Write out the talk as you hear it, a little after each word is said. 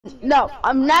No,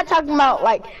 I'm not talking about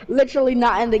like literally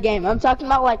not in the game. I'm talking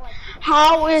about like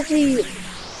how is he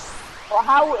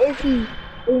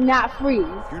not free?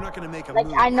 You're not gonna make a Like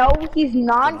move. I know he's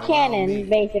non-canon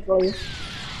basically,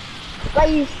 but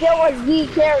he's still a Z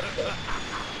character.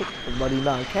 But he's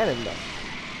non-canon though.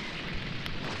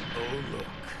 Oh look.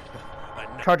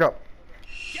 Charge up.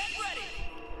 Get ready.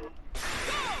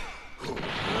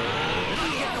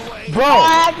 Bro! Oh,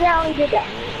 I accidentally did that.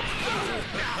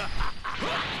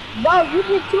 Bro, you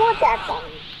did 2 attacks on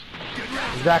me.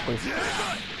 Exactly.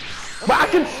 But I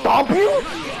can stomp you?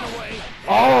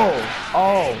 Oh!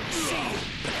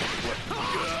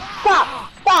 Stop!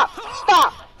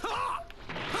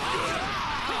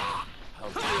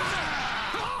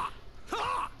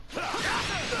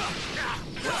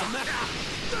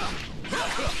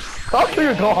 I'll kill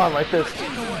your Gohan like this.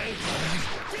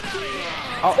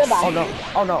 Oh no.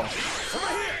 Oh no.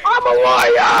 I'm a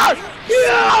warrior!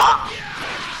 Yeah!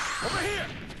 Over here.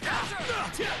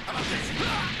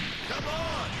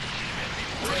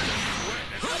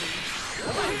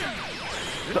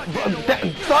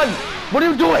 Son! What are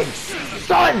you doing?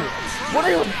 Son! What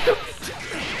are you doing?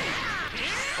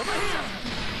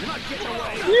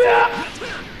 Yeah!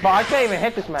 Bro, I can't even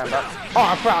hit this man, bro. Oh,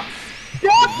 I forgot.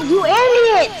 Stop, you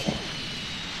idiot!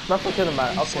 Let's look at him,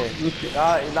 man. Okay.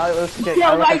 Now let's get.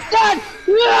 You're my son!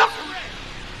 Yeah!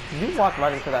 You walked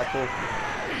right into that too.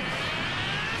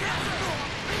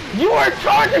 You are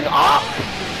charging up!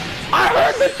 I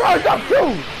heard the charge up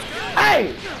too!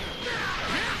 Hey!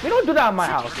 We don't do that in my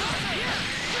house.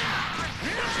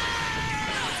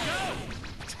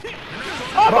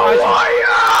 I'm a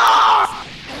warrior!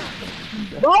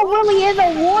 Bro really is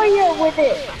a warrior with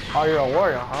it. Oh, you're a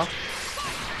warrior, huh?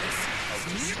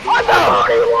 I'm a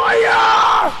warrior!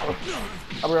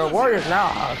 Oh, we're warriors now,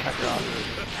 huh?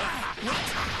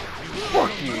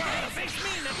 Fuck you.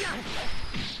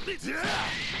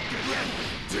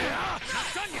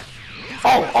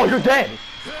 Oh, you're dead.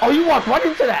 Oh, you walked right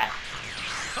into that.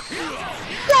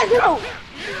 I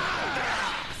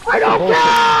don't care!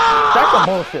 That's a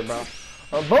bullshit, bro.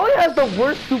 Bully has the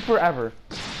worst super ever.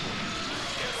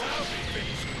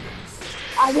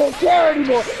 I don't care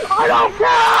anymore. I don't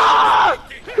care!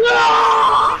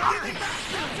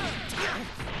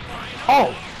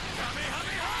 Oh!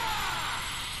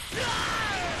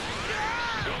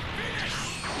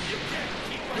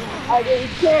 I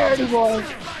didn't care anymore.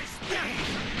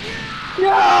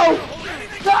 No!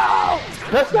 No!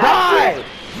 Just die!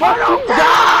 Fucking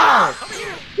die!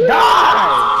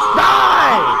 Die!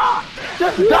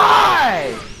 Just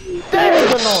die! That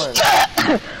was annoying.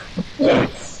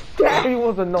 That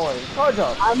was annoying. Charge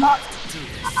up. I'm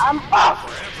up.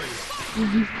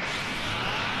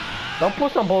 Don't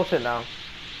put some bullshit now.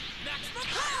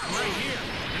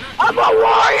 I'm a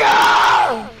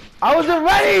warrior! I wasn't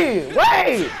ready!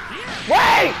 Wait!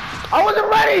 I wasn't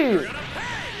ready!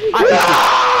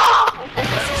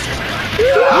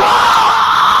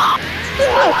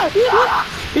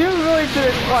 He really did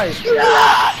it twice. He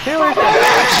really did it.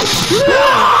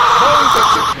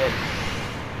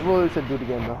 He really said do it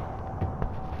again, bro.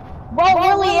 Bro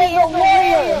really is a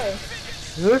warrior!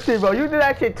 Listen, bro, you did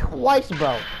that shit twice,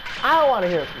 bro. I don't want to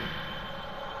hear from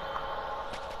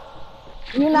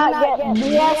you. You not get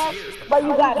BS, but you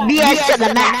got BS to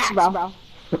the max, bro.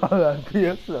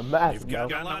 BS to the max, You've bro.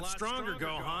 gotten a lot stronger,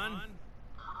 Gohan.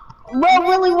 Bro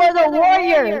really was a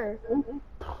warrior.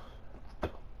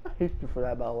 I hate you for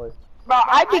that, by the way. Bro,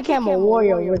 I became a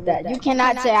warrior with that. You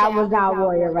cannot say I was not a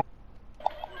warrior, right?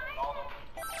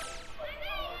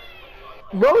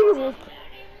 Bro, you...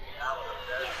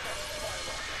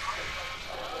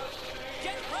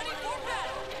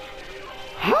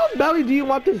 How badly do you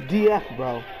want this DF,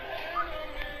 bro?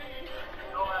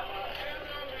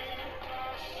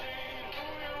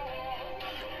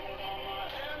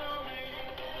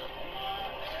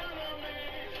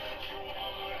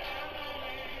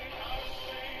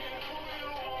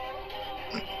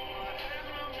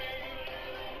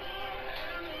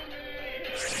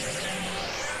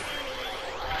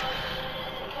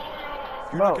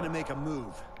 If you're not gonna make a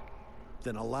move,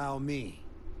 then allow me.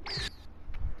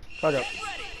 Charge up.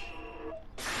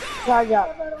 Charge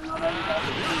up.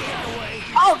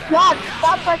 Oh god,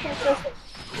 stop pressing system.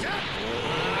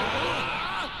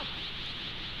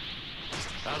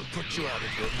 I'll put you out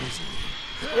of your misery.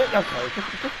 Yeah, okay,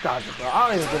 just dodge it, bro. I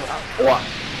don't even give it. What?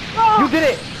 You did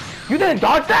it! You didn't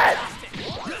dodge that?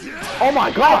 Oh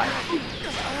my god!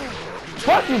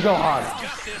 Fuck you, Gohan!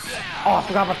 Oh, I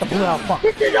forgot about the blue out. Fuck.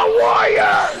 This is a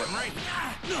warrior!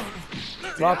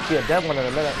 Well, I'll be a dead one in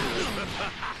a minute.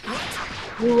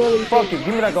 You really Fuck you,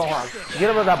 give me that Gohan. Get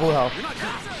rid of that blue health.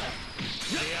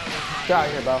 Get out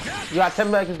of here, bro. You got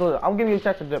 10 seconds to live. I'm giving you a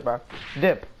chance to dip, bro.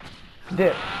 Dip.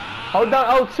 Dip. Hold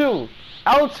down L2.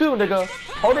 L2, nigga.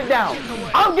 Hold it down.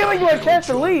 I'm giving you a chance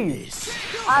to leave.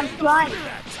 I'm trying.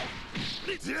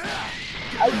 You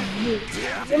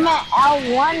meant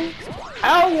L1?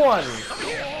 L1.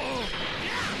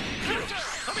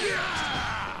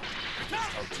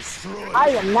 I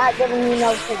am not giving you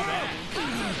no chance.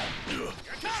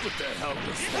 What the hell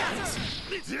was that?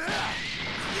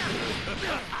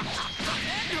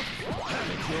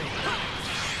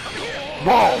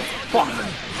 Whoa. Fuck.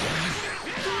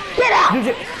 Get out!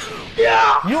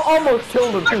 You almost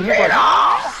killed him, too. He's like,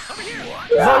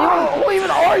 bro, who even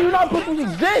are you? You're not supposed to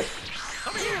exist.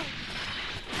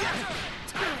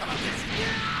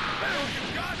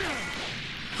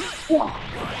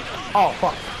 Oh,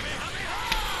 fuck.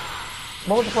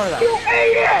 What was the point of that? You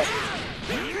idiot!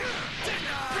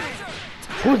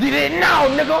 Who's he in now,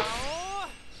 nigga?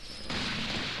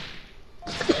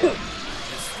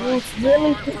 You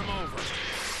really can,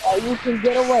 you can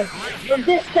get away from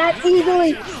this that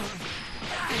easily.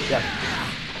 Yes.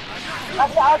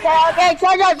 Okay,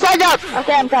 charge up.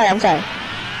 Okay, I'm sorry.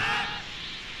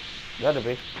 You had to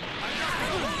be.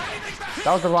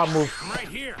 That was the wrong move. Right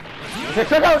here. Okay,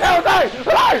 sorry.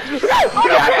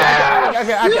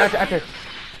 Okay.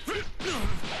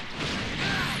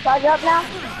 Charge up now.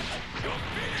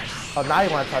 Oh, now you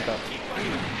want to touch up.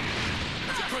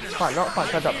 Fine,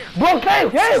 touch up. Bro, okay.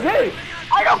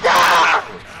 I don't care!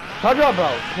 Touch up, bro,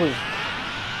 please.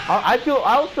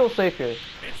 I'll feel safe here.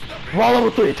 Raw level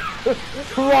 3.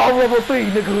 Raw level 3,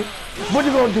 nigga. What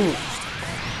you gonna do?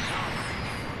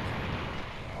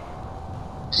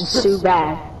 Too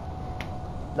bad.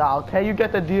 Nah, okay, you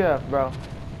get the DF, bro.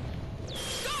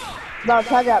 Bro,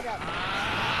 charge up.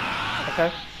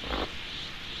 Okay.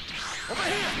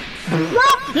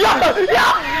 Yeah!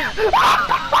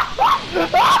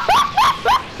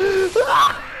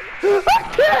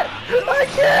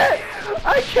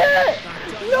 I can't!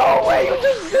 No way, you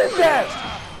just did that!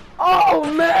 Oh,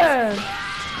 man!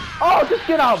 Oh, just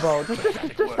get out, bro. Just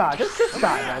die. Just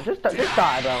die, man. Just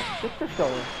die, bro. Just go.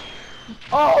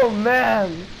 Oh,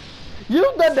 man!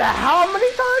 You've done that how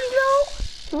many times now?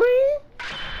 3?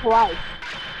 Twice.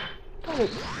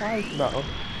 Twice, bro.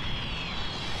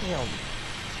 Damn.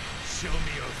 Show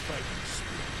me your fighting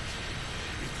spirit.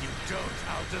 If you don't,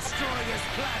 I'll destroy this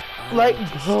planet. Like,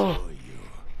 Destroy you.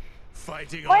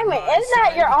 Fighting Wait a on minute, my isn't that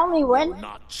side your only win? will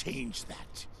not change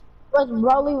that. Was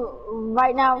Broly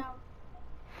right now?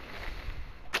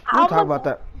 We don't talk about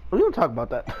that. We don't talk about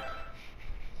that.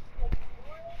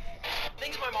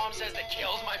 Things my mom says that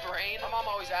kills my brain. My mom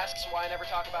always asks why I never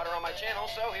talk about her on my channel,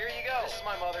 so here you go. This is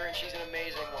my mother, and she's an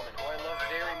amazing woman who I love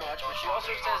very much, but she also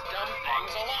says dumb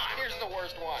things a lot. Here's the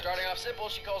worst one. Starting off simple,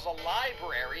 she calls a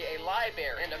library a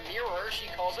library, and a mirror she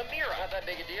calls a mirror. Not that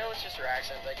big a deal, it's just her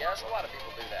accent, I guess. A lot of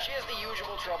people do that. She has the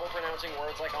usual trouble pronouncing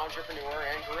words like entrepreneur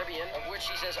and Caribbean, of which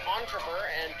she says entrepreneur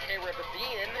and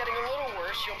Caribbean. Getting a little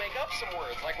worse, she'll make up some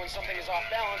words, like when something is off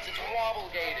balance, it's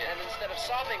wobblegated, and instead of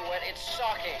sopping wet, it's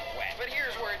socking wet. But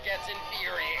here's where it gets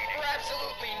infuriating. For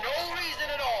absolutely no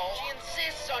reason at all, she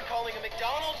insists on calling a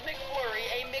McDonald's McFlurry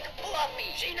a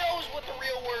McFluffy. She knows what the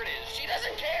real word is. She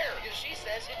doesn't care, because she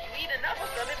says if you eat enough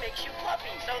of them, it makes you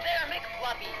fluffy. So they're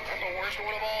McFluffy. And the worst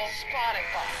one of all,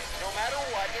 Spotify. No matter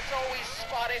what, it's always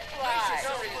Spotify.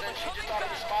 For some reason, she just thought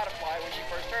it was Spotify when she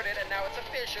first heard it, and now it's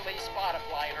officially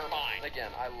Spotify in her mind.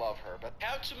 Again, I love her, but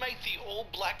how to make the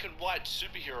all black and white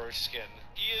superhero skin.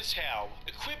 Here's how.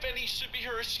 Equip any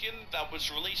superhero skin that was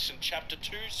released in Chapter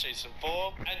 2, Season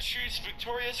 4, and choose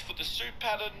Victorious for the suit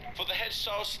pattern. For the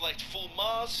hairstyle, select full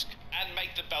mask, and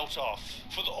make the belt off.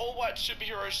 For the all-white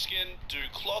superhero skin, do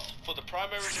cloth for the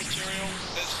primary material,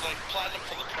 then select platinum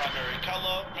for the primary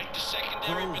color, make the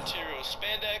secondary material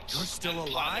spandex, You're still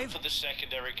and platinum alive? for the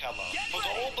secondary color. For the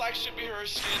all-black superhero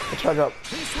skin, Shut up.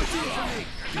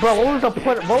 Bro, what was the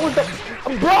point? What was the...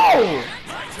 Bro!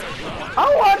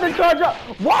 I wanted to charge up.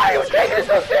 Why are you taking it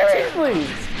so seriously?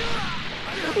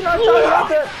 You not charging up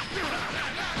that?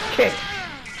 Kick.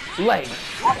 Leg.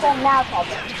 Okay, now charge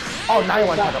up. Oh, now you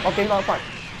want to charge up. Okay, no, fine.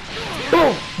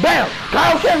 Boom! Bam!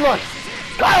 Kyle Ken rush!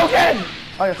 Kyle Ken!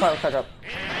 Oh, yeah, Kyle, charge up.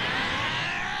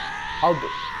 I'll do...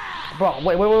 Bro,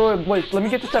 wait. Let me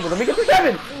get to 7. Let me get to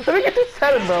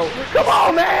 7, bro. Come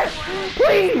on, man.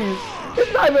 Please.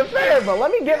 It's not even fair, bro.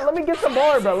 Let me get some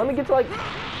more, bro. Let me get to like...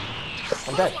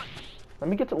 I'm dead. Let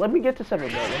me get to 7,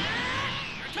 bro.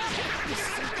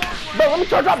 Bro, let me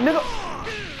charge up, nigga.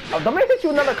 Oh, let me hit you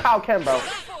with another Kyle Ken, bro.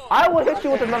 I will hit you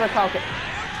with another Kyle Ken.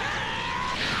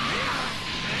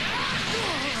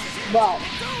 Bro.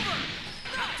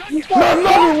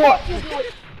 Another one.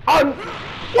 Oh!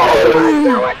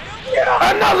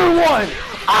 Another one!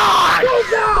 Ah!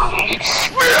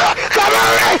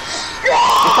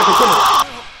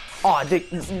 Oh,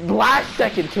 last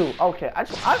second too. Okay, I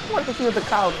just wanted to see what the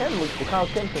Kyle Ken was. The Kyle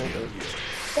Ken thing is.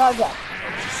 Okay.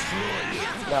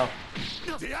 No.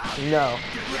 No.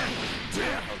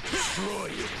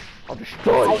 I'll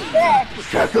destroy you.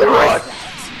 Check the run.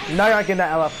 No, you're not getting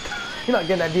that LF. You're not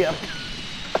getting that DM.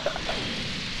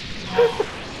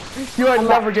 You are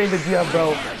never getting the DM,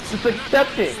 bro. Just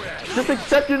accept it. Just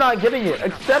accept you're not getting it.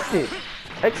 Accept it.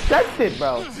 Accept it,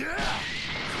 bro.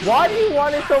 Why do you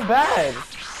want it so bad?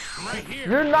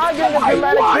 You're not getting a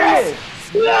dramatic finish.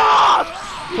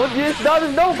 But there's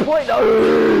no point.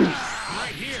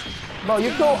 Bro,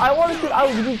 you killed. I wanted to.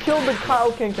 You killed the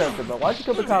Kyle Ken character, bro. Why'd you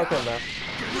kill the Kyle Ken, bro?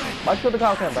 Why'd you kill the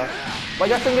Kyle Ken, bro? Why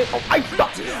you guys thinking? Oh, I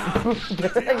stopped.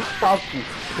 I stopped you.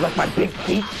 Like my big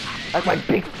feet. Like my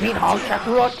big feet, hog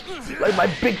Kakarot. Like my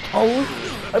big toes.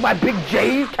 Like my big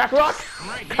J's, Kakarot.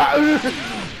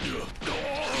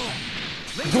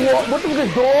 Dwarf. What the fuck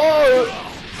is dwarf?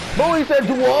 Bro, he said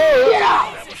dwarf. Get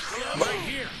out.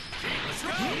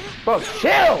 Bro,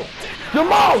 chill.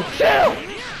 Jamal, chill.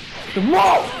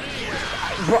 Jamal.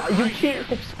 Bro, you keep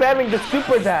spamming the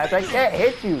super dash. I can't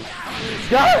hit you.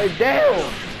 God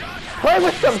damn. Play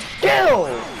with some skill.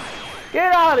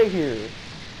 Get out of here.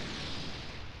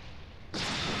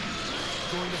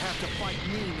 Going to have to fight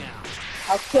me now.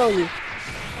 I'll kill you.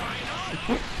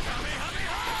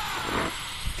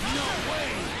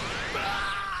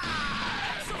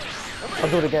 I'll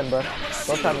do it again, bro.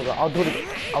 Don't tell me, bro. I'll do it again.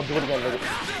 I'll do it again,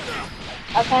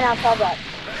 nigga. Okay, now charge up.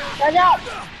 Charge up!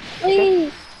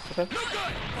 Please! Okay.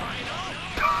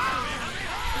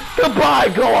 Goodbye,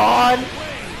 go on!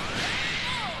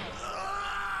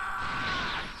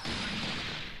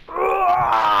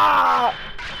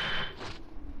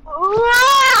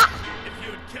 If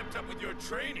you had kept up with your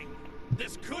training,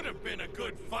 this could have been a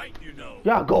good fight, you know.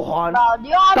 Yeah, go on. Bro, do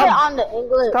you have it on the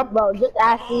English? Bro, just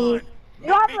ask me. Do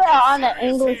you have it on the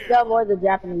English dub or the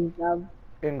Japanese dub?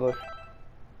 English.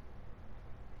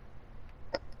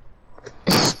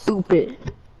 Stupid.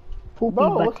 Poopy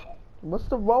Bro, butt. what's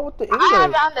the wrong with the I have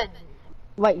English? it on the...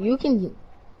 Wait, you can...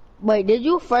 Wait, did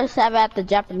you first have it at the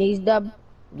Japanese dub?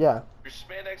 Yeah.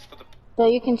 So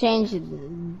you can change it.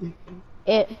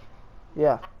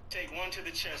 Yeah. Take one to the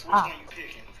chest. Which Ah. one you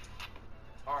picking?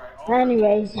 Alright,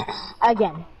 Anyways,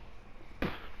 again.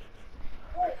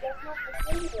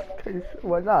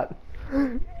 Why not?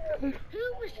 Who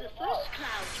was the first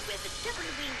clown to wear the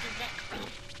double-winged neck?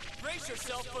 Brace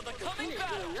yourself for the coming Is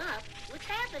battle. going up. What's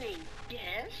happening?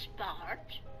 Yes,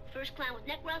 Bart. First clown with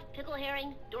neck ruff, pickle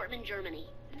herring, Dortmund, Germany.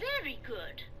 Very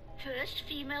good. First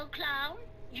female clown,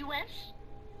 U.S.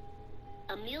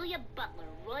 Amelia Butler,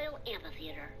 Royal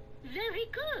Amphitheater. Very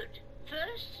good.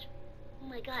 First... Oh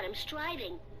my god, I'm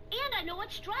striving. And I know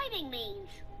what striving means.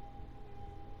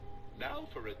 Now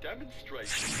for a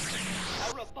demonstration.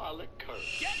 Parabolic curve.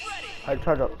 Get ready. I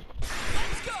tried to...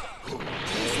 Let's go.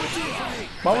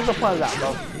 What was the point of that,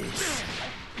 bro?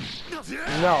 So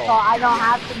No. I don't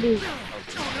have to be...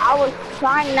 I was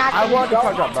trying not to I wanted to go-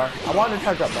 charge up, bro. I wanted to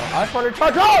charge up, bro. I just wanted to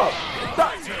charge up!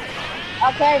 Stop.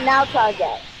 Okay, now charge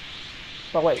up.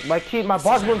 But wait, my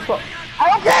boss wouldn't slow.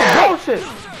 Okay! Bullshit!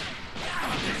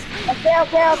 Okay, I'm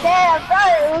sorry,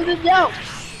 it was a joke.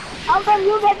 I'm from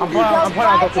you get to I'm do playing jokes, on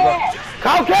Goku, bro. right?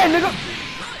 Kyle Ken, nigga!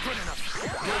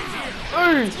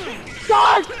 Hey!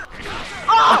 Charge!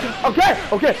 Oh!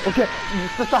 Okay.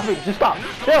 Just stop it. Just stop.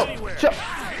 Chill.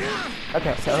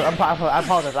 Okay, so I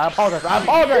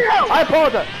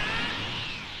apologize.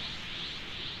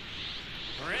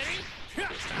 Ready?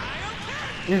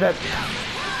 You said,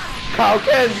 Kyle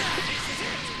Ken.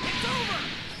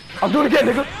 I'll do it again,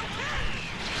 nigga.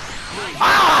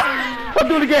 Ah! I'll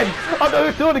do it again. I'll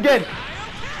do it again.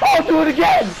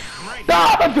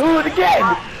 Stop! I'll do it again.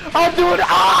 I'll do it.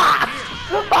 Ah!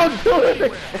 I'll do it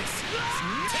again.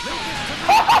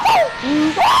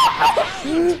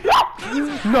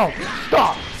 No,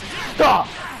 stop.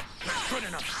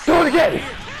 Do it again.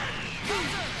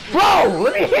 Bro,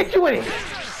 let me hit you with it.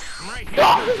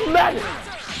 Stop, this is madness.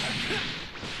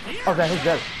 Okay, he's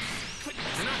dead.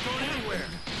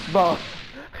 Bro,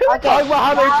 Okay, talk about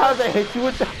how many now- times I hit you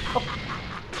with that.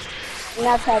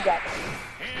 Now charge up.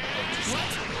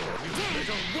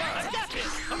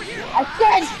 I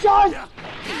said charge!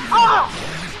 Ah!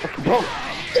 Bro,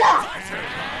 Yeah!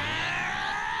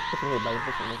 listen here, buddy.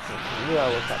 Listen. You know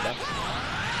what's up, man.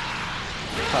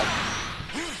 Cut.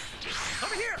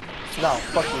 Over here. No,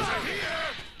 fuck you.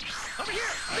 Over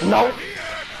here. No.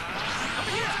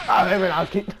 Ah, maybe I'll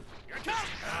keep.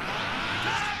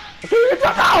 Keep it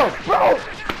out, bro.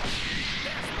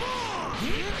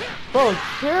 Bro,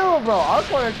 chill, bro. I was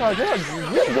going to charge up.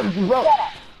 Bro.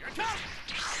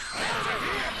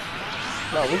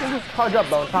 No, we can just charge up,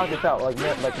 bro, and talk this out like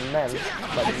men. But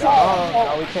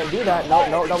no, we can't do that.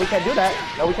 No, we can't do that.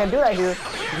 No, we can't do that here.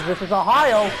 This is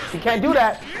Ohio. We can't do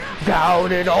that.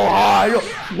 Down in Ohio.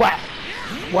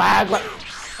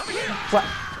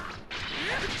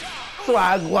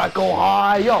 Swag like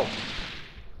Ohio.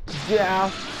 Yeah.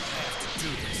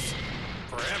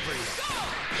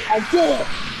 I did it.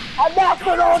 I'm back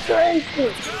for the Ultra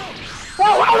Instinct.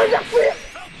 Oh, how was it free?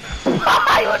 You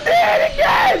did it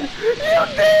again! You did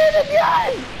it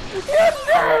again! You did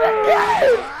it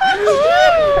again! You did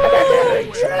it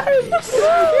again! You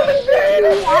did it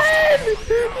again! You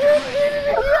did it again!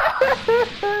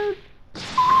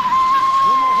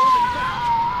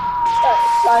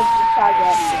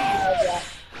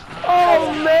 Oh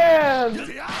man!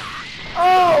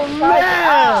 Oh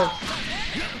man!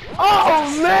 Oh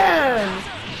man!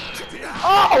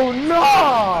 Oh no!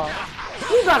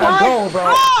 You gotta go, bro.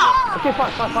 Okay,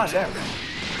 fine, damn.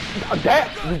 Damn,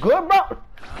 you good, bro?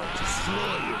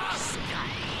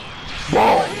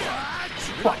 Whoa!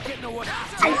 Fuck.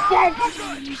 I said,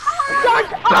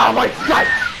 Oh my God!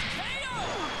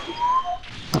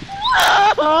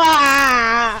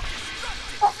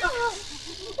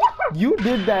 You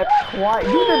did that twice.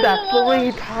 You did that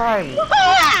 3 times.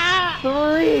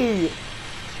 3.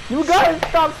 You gotta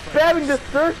stop spamming the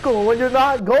circle when you're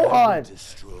not Gohan.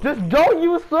 Just don't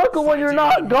use circle when you're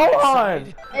not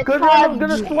Gohan. Cause I'm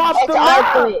gonna swap the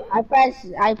map. R3.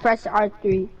 I press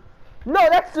R3. No,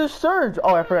 that's the surge.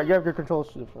 Oh, I forgot. You have your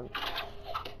controls different.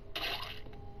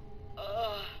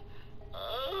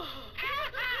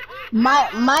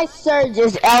 My surge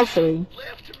is L3.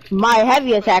 My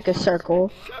heavy attack is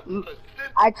circle.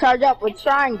 I charge up with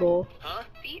triangle.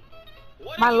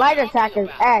 My light attack is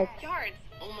X.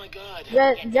 Oh my God.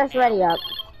 Just ready up.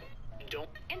 Don't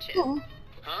inches.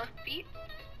 Huh? Feet.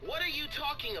 What are you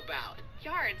talking about?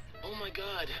 Yards. Oh my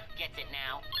God. Gets it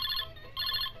now.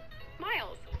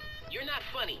 Miles. You're not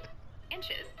funny.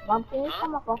 Inches. Don't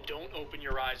open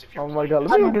your eyes if you're Oh my God,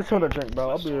 let me go get soda drink, bro.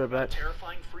 I'll be right back.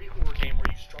 terrifying free horror game where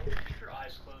you struggle to keep your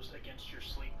eyes closed against your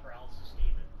sleep paralysis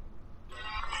demon. This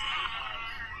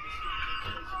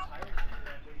game takes place entirely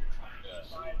different when you're trying to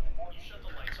sleep. You shut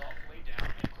the lights off, lay down,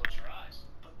 and close your eyes.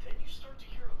 But then you start to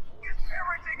hear a voice.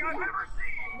 Everything I've ever seen!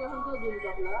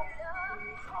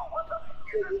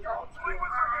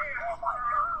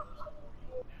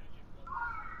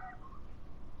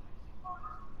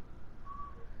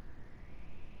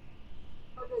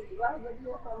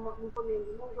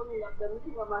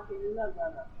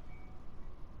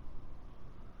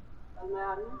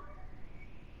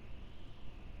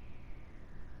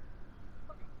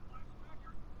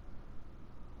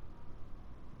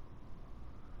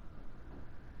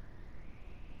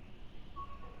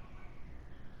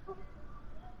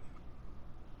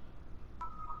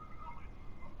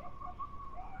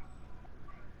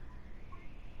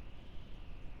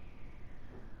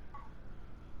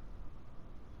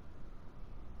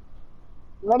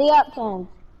 Ready up, Tim.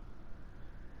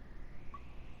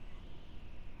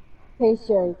 Hey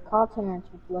Siri, call Terrence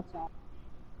with WhatsApp.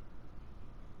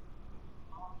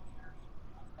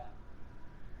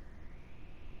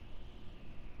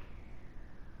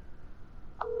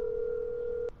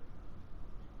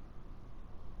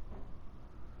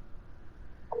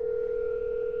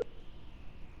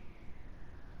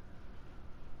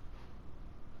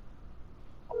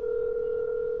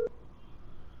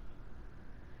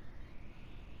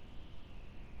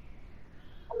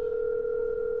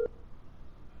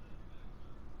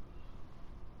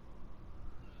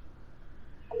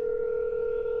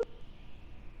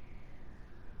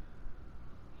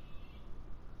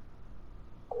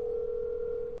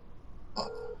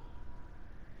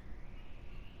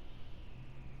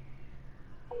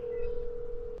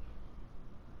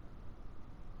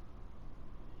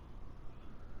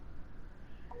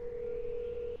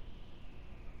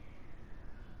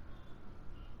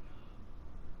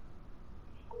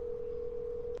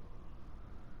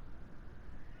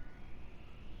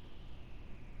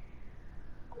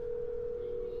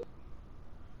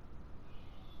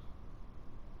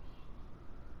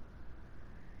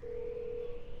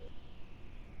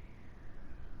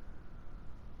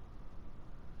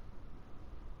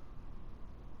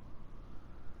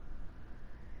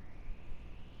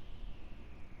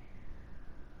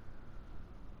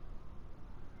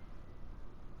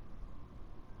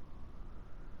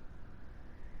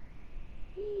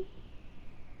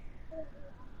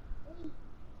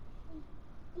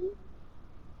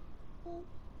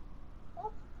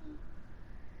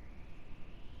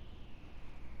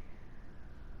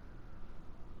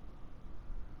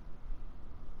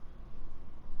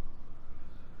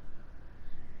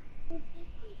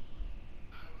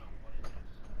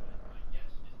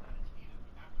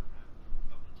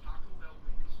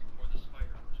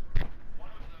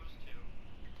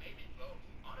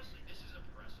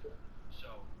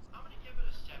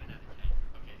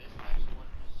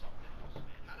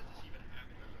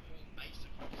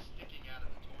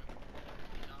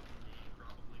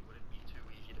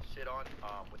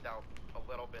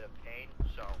 bit of pain,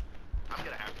 so I'm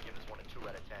gonna have to give this one a 2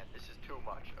 out of 10. This is too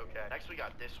much, okay? Next we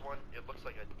got this one. It looks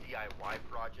like a DIY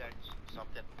project,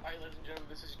 something. Alright, ladies and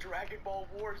gentlemen, this is Dragon Ball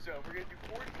Warzone. We're gonna do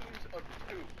 4 teams of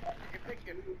 2. You can pick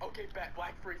it. Okay,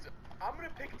 Black Frieza. I'm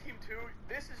gonna pick team 2.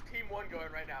 This is team 1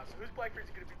 going right now. So who's Black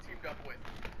Frieza gonna be teamed up with?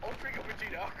 Ultra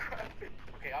Vegeta.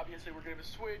 Okay, obviously we're gonna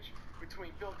switch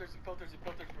between filters and filters and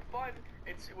filters for fun.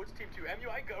 And see what's team 2?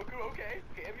 MUI Goku, okay.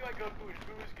 Okay, MUI Goku and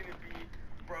who's gonna be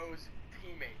Bro's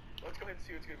teammate. Let's go ahead and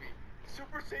see what's gonna be.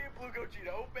 Super Saiyan Blue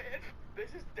Gogeta. Oh man,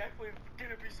 this is definitely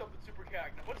gonna be something super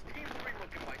chaotic. Now, what's team 3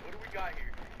 looking like? What do we got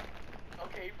here?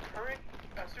 Okay, current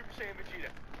Super Saiyan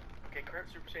Vegeta. Okay, current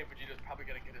Super Saiyan Vegeta is probably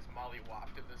gonna get his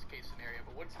molly-whopped in this case scenario,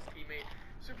 but what's his teammate?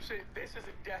 Super Saiyan, this is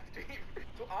a death team.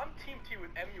 So I'm team 2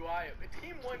 with MUI.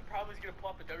 Team 1 probably is gonna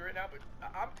pull up a W right now, but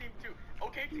I'm team 2.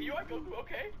 Okay, TUI Goku,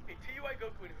 okay. Hey, TUI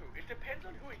Goku and who? It depends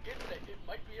on who he gets that it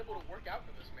might be able to work out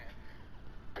for this man.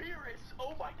 Beerus,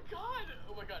 oh my god!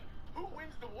 Oh my god. Who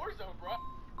wins the Warzone, bro?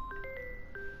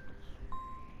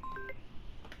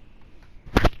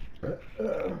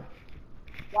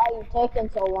 Why are you taking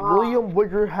so long? William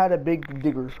Woodger had a big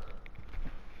digger.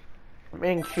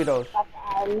 Making Cheetos.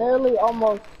 I literally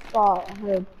almost saw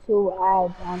her 2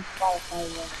 ads on Spotify.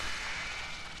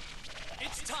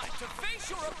 It's time to face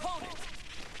your opponent.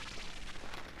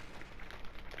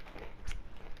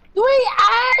 3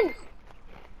 ads!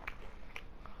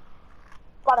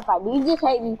 Spotify, do you just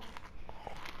hate me?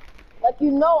 Like,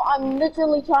 you know I'm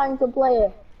literally trying to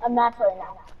play a match right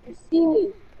now. You see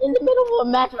me in the middle of a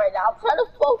match right now. I'm trying to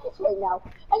focus right now.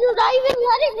 And you're not even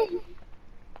letting me.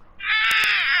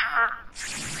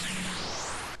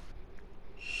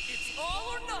 It's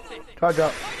all or nothing. Charge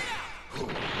up.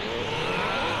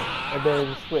 And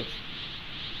then switch.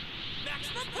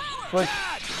 Maximum power. Switch.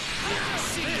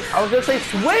 I was gonna say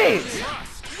switch!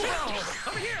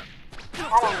 Over here.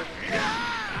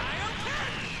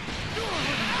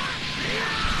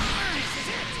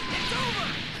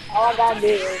 All I gotta do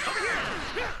is...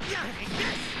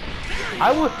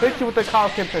 I will hit you with the cow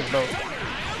kippers, bro.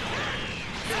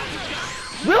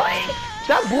 Really?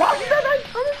 That blocked that I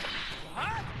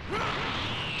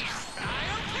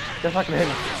That's not gonna hit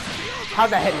me. How'd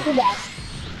that hit me? Too bad.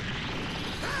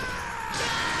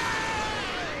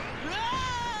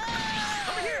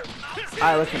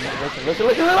 Alright, listen, man, listen.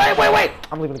 Wait!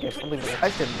 I'm leaving the game. I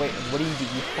said, wait, what do? You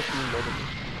fucking murdered me.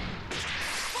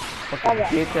 Fucking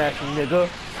bitch ass nigga.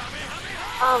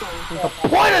 What's the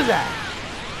point of that?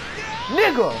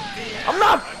 Nigga! I'm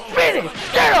not finished!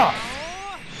 Shut up!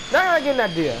 Now you're not getting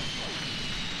that deal.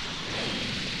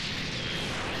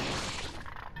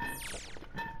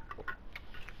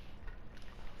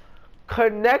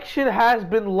 Connection has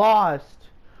been lost.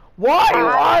 Why are you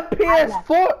on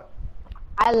PS4?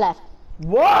 I left.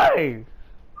 Why?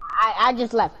 I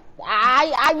just left.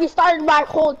 I restarted my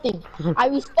whole thing.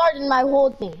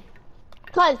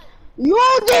 Cause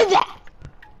you did that.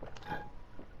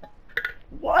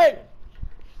 What?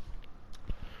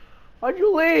 Why'd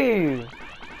you leave?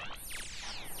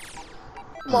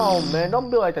 Come on, man. Don't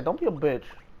be like that. Don't be a bitch.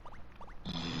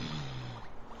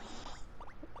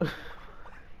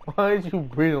 Why is you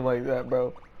breathing like that,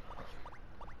 bro?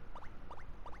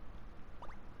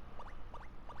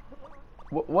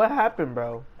 What happened,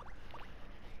 bro?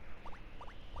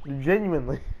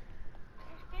 Genuinely.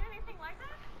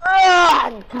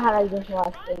 Oh, God, I just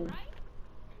lost him.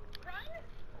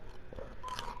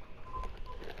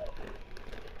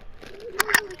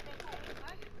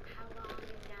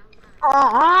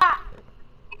 Ah!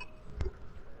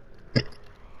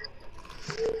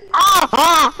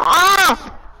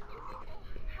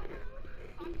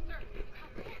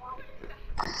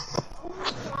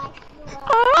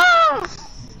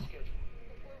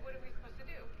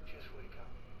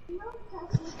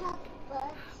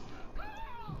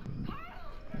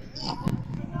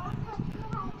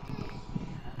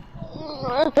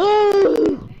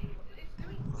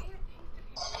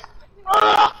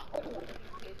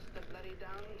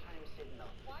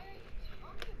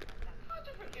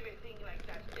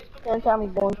 Since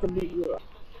I'm going to beat you up.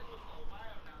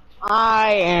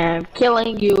 I am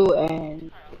killing you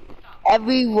and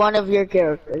every one of your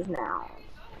characters now.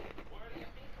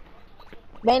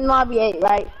 Main lobby 8,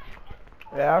 right?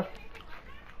 Yeah.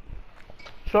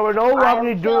 So we're no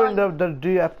longer doing the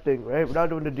DF thing, right? We're not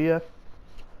doing the DF?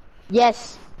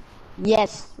 Yes.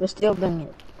 Yes, we're still doing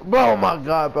it. Bro, oh my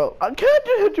god, bro. I can't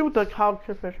just hit you with the cow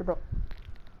fisher, bro.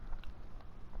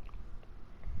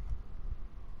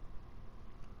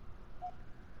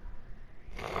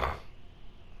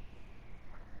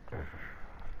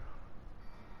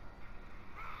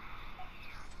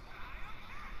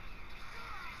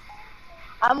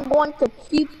 I'm going to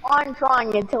keep on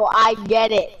trying until I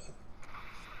get it.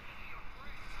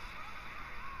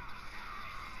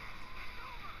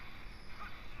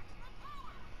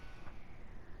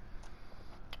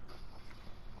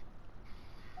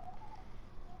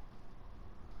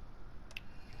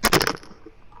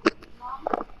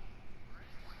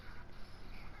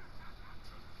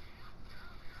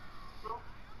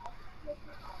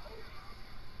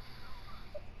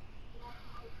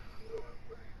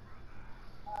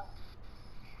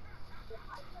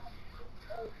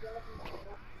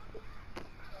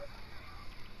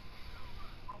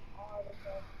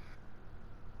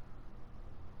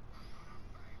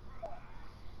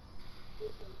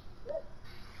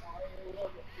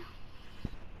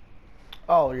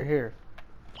 Oh, you're here.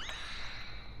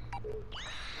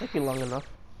 Took you long enough.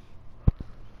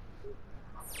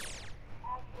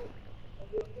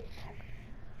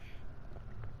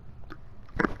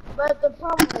 But the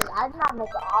problem is, I did not make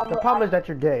an omelet. The problem is that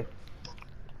you're gay.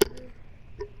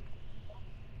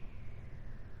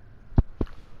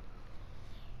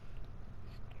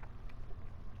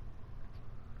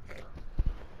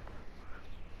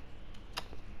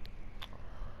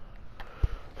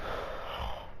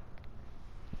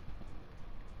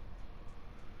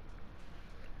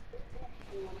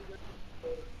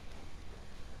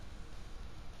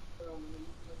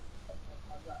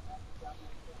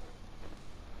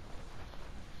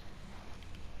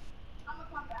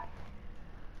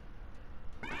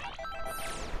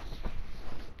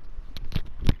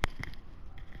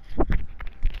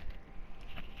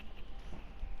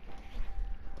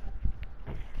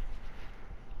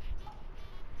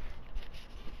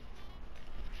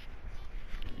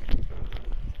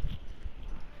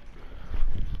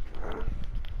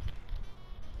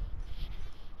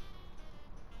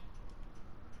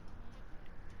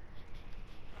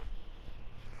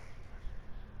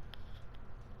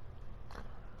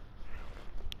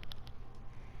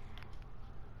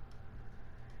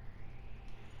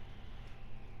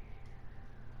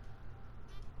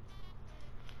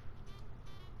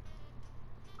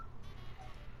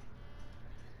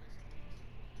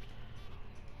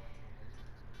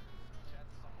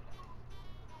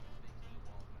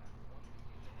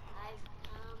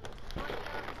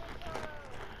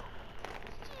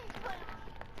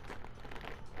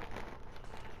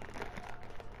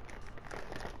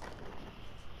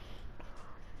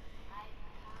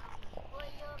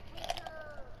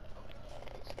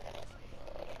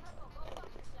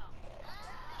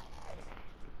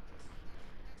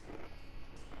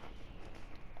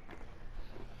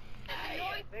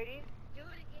 Ladies, do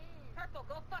it again. Purple,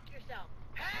 go fuck yourself.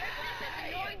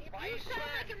 Hey! You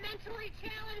sound like a mentally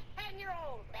challenged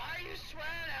 10-year-old. Why are you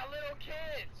swearing at little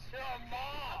kids? You're a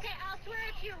mom. Okay, I'll swear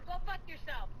at you. Go fuck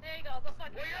yourself. There you go. Go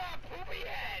fuck Well, yourself. you're a poopy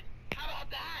head. How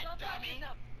about that, Go fuck dummy?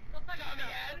 yourself. Go fuck Dummy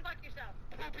yourself. head. Go fuck yourself.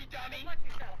 Poopy dummy. Go fuck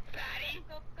yourself. Fatty.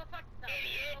 Go fuck yourself.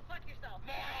 Idiot. Go fuck yourself.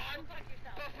 Moron. Go fuck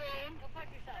yourself. Buffoon. Go fuck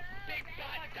yourself. Big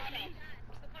butt dummy.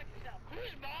 Go fuck yourself.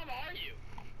 Whose mom are you?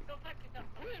 Go fuck yourself.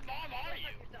 Whose mom are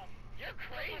you? Go fuck yourself. You're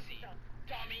crazy. Go fuck yourself.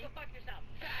 Dummy. Go fuck yourself.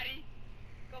 Fatty.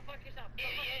 Go fuck yourself. Go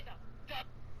fuck Idiot. yourself.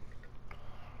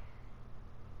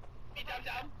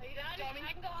 Dum-dum. Are you done? Dummy.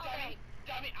 I can go all Dummy. day.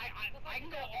 Dummy. I can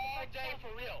go all day for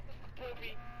real.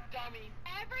 Poopy. Dummy.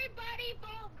 Everybody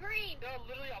vote green. You're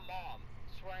literally a mom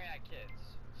swearing at kids.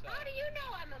 So. How do you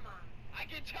know I'm a mom? I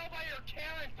can tell by your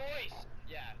Karen voice.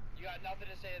 Yeah, you got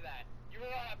nothing to say to that. You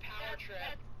were on a power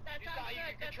trip. That You sounds thought you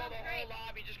good. could That control sounds the whole great.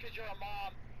 lobby just because you're a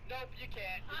mom. Nope, you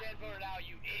can't. You get voted out,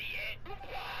 you idiot. Do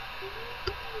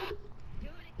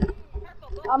it again. Purple,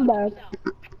 go I'm fuck back. yourself.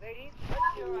 Ladies, let's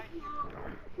do it right here.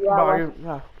 Yeah. Mario,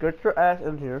 yeah, get your ass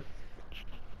in here.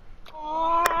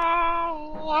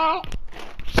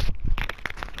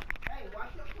 Hey, wash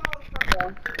your clothes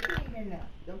first. Clean in there.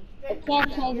 I can't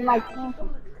change my team.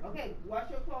 Okay, wash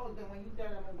your clothes, then when you done,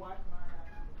 I'm gonna wash mine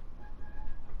after.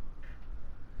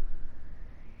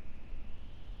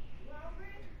 You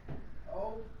hungry?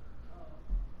 Oh.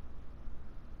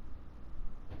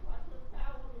 Wash your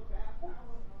towel, your bath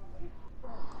towel.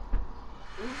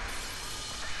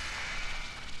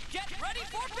 Get ready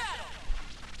for battle!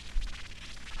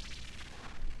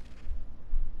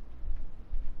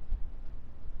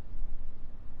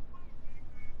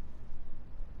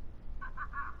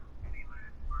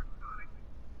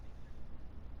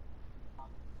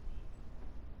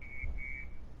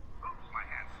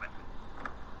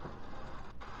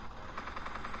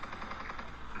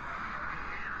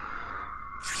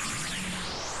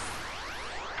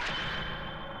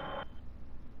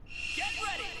 Get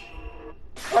ready!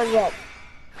 Okay.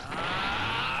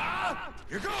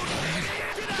 You're going!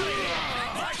 Get out of here!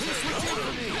 Nice switch in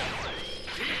for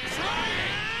me!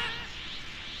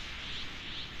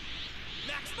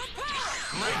 Maximum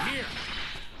power! Right here.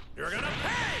 You're gonna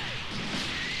pay!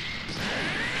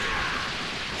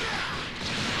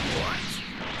 What?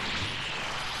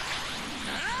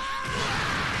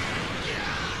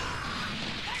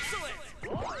 Excellent!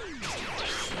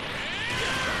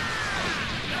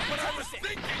 Not what I was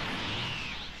thinking!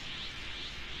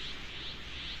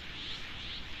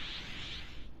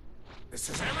 This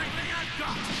is everything I've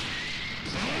got!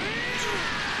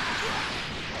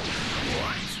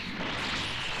 What?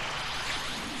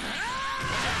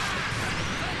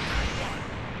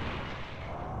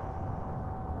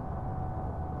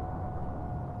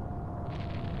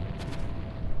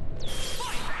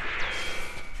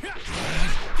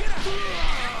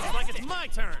 Looks like it's my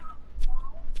turn.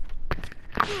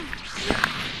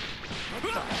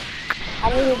 I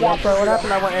needed Yeah, that. bro, what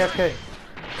happened? I went AFK.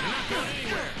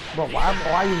 Bro, why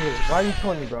are you here? Why are you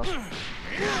killing me, bro?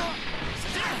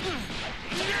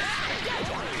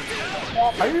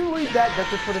 Are you really that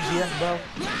desperate for the DS, bro?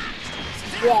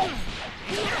 Yeah.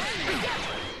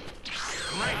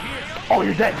 Oh,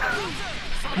 you're dead.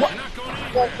 What?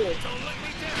 That's it.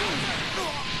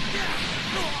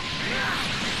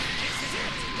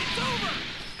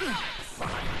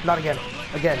 Not again.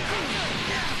 Again.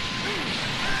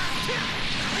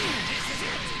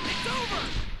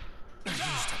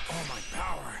 All my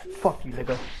power. Fuck you,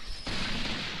 nigga.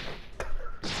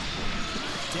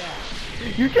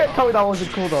 You can't tell me that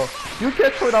wasn't cool, though. You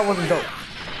can't tell me that wasn't dope.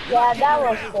 Yeah, that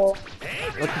was cool.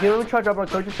 Let's give him a charge up, bro.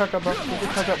 Don't you charge up, bro. Don't you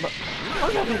charge up, bro.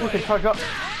 I don't think we can charge up.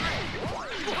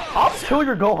 I'll kill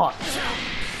your Gohan.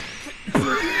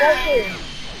 That's it.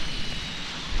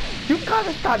 You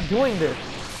gotta stop doing this.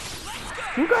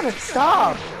 You gotta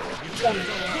stop.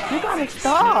 You gotta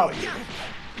stop.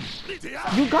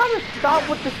 You gotta stop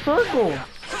with the circle.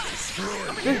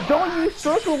 Just don't use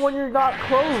circle when you're not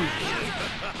close.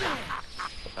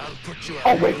 I'll put you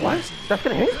Oh wait, what? That's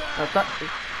gonna hit? That's not.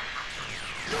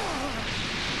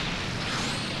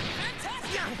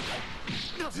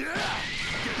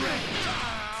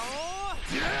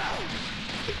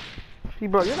 See,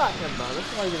 bro, you're not him, bro. That's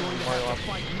why you're getting Mario off.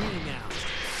 Fight me now.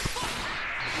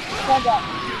 Stand up.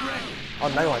 Oh,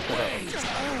 now you want to that.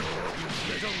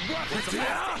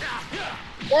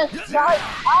 Just shut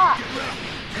up.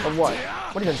 For what?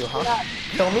 What are you gonna do, huh?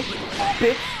 Kill me?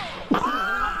 Bitch?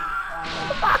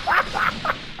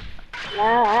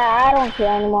 I don't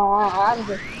care anymore. I'm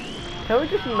just... Can we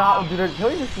just not do it? Can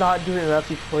we just not do it and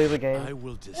actually play the game? I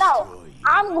will destroy No, you.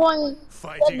 I'm going to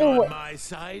Fighting do on it. my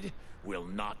side will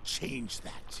not change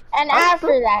that. And after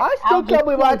that, I still I'll can't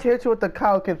believe I be hit you with the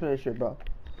cow kid finisher, bro.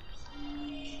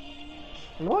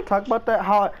 You want to talk about that?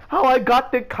 How I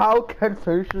got the cow kid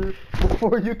finisher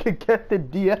before you could get the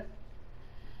DS?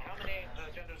 How many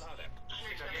genders are there?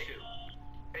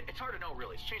 602. It's hard to know,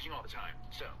 really. It's changing all the time.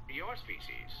 So, your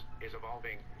species is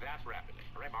evolving that rapidly.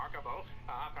 Remarkable.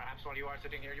 Perhaps while you are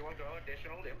sitting here, you will grow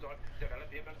additional limbs or develop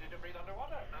the ability to breathe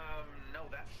underwater. No,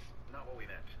 that's not what we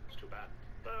meant. It's too bad.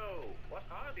 So, what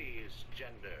are these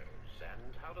genders, and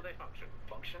how do they function?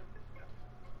 Function? I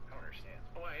don't understand.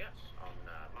 Why, yes. On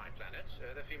my planet,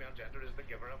 the female gender is the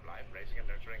giver of life, raising and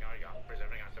nurturing our young,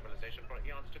 preserving our civilization for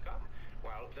eons to come.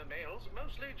 While the males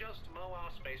mostly just mow our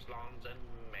space lawns and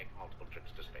make multiple trips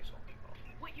to space home.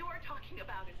 What you are talking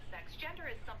about is sex. Gender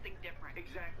is something different.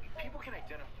 Exactly. People can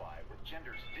identify with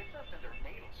genders different than their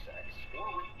natal sex, or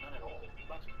with none at all.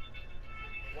 But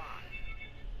why?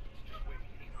 It's just way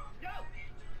easier. No!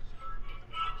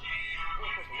 Well,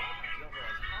 of course, a lot of times they don't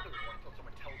realize how they're born until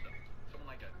someone tells them. Someone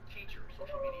like a teacher,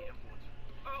 social media influencer.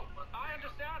 Oh, I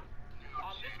understand.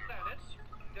 On this planet,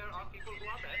 there are people who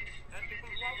are men, and people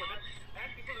who are women, and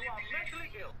people who are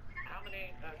mentally ill. How many?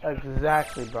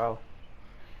 Exactly, bro.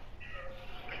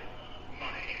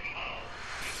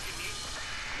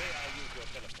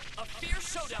 A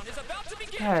fierce showdown is about to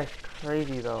begin. That's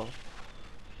crazy, though.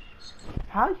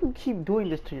 How do you keep doing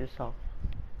this to yourself?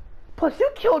 Plus, you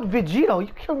killed Vegito.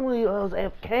 You killed him when he was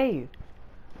AFK.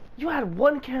 You had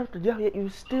one character down, yet you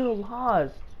still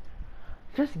lost.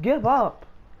 Just give up.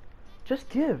 Just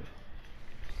give.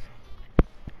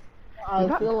 I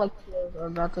feel like tears are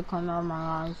about to come out of my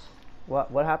eyes.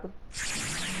 What happened?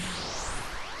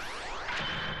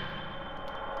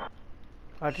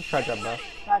 I just tried that, bro.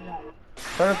 Shut up.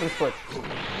 Turn up the switch.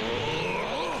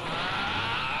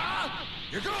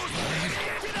 Here goes.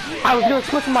 I was gonna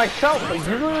switch myself, but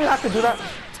you really have to do that.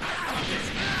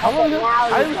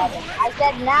 I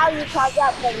said now you talk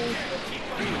out for me.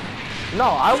 No,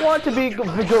 I want to be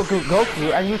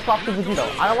Goku and you talk to Vegito.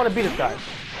 I don't want to be this guy.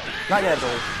 Not yet,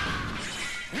 Billy.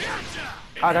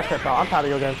 Ah, that's it, bro. I'm tired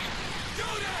of you again.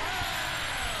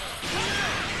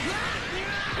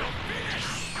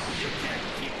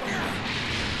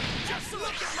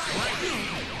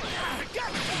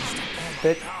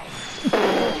 bitch.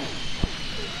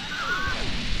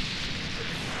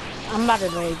 I'm about to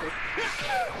rage it.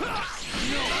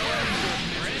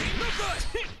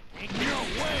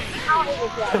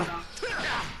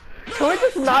 Can we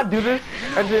just not do this?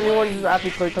 And then anyone just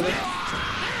actually play each other?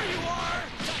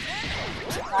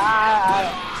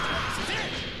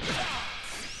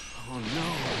 Oh no.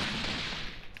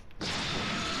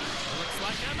 Looks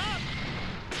like I'm up.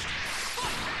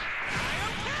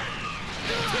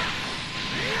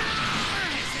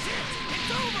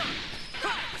 It's over.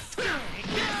 There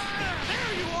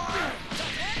you are.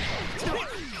 There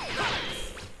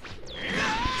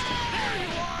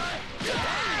you are.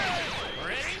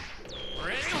 Ready?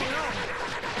 Ready?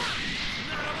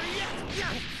 Not over yet.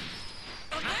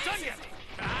 I'm not done yet.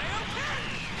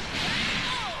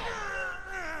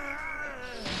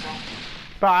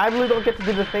 Bro, I really don't get to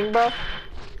do the thing, bro.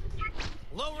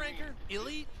 Low ranker,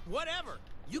 elite, whatever.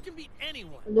 You can beat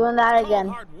anyone. I'm doing that It's all again.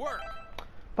 hard work.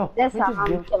 Bro, This we time just I'm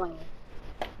do- killing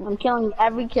you. I'm killing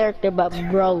every character but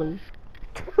Broly.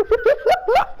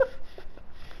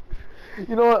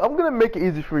 You know what? I'm gonna make it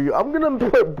easy for you. I'm gonna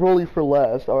put Broly for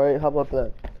last, alright? How about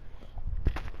that?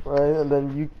 Alright, and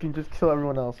then you can just kill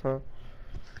everyone else, huh?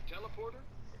 Teleporter?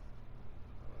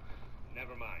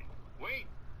 Never mind. Wait!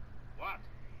 What?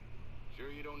 Sure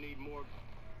you don't need more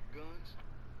guns?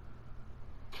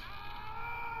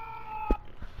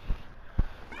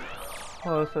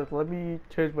 Hold on a sec, let me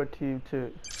change my team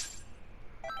to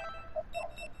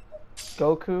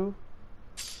Goku,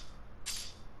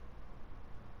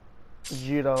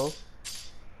 Judo,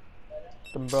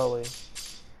 then Broly.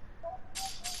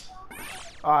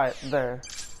 Alright, there.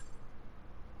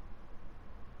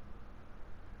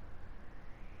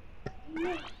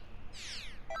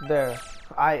 There.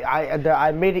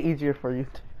 I made it easier for you.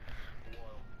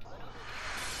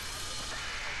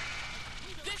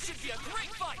 This should be a great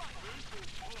fight.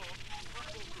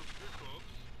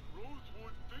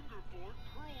 Rosewood fingerboard,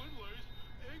 pearl inlays,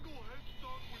 angle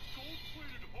headstock with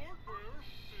gold-plated hardware.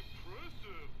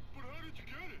 Impressive. But how did you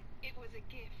get it? It was a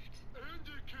gift. And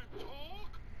it can talk?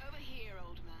 Over here,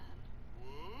 old man.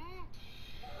 What?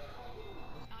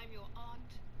 I'm your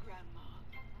aunt, Grandma.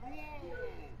 Whoa!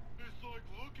 It's like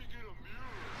looking in a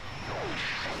mirror.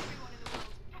 Everyone in the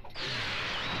world's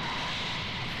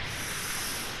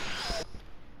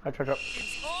I charge up.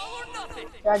 It's all or nothing.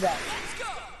 Charge up. Let's go.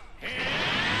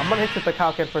 I'm gonna hit you with the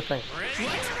cow can first thing.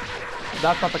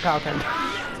 That's not the cow can.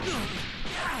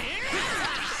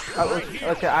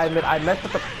 Okay, I admit, I messed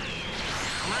with the...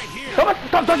 Stop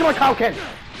touching my cow can!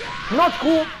 You know it's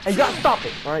cool, and you gotta stop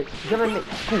it, alright? You gotta admit,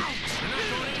 it's cool.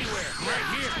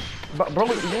 But bro,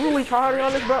 you really trying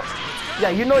on this, bro? Yeah,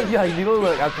 you know, like, okay,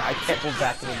 I can't go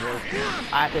back to the world.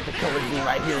 I have to kill this dude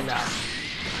right here now.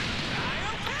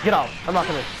 Get off, I'm not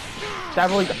gonna...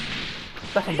 That's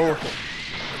some bullshit.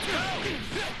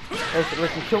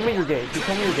 Listen, kill me, you're gay. You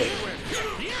kill me, you're gay.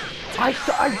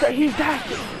 He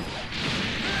dashed it.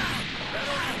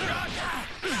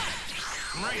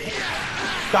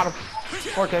 Got him.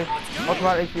 4K.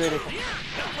 Ultimate HP rating.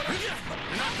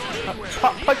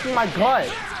 Stop touching my gun.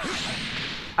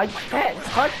 I can't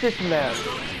touch this man.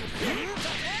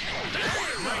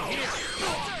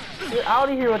 Get out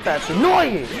of here with that. It's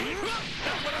annoying.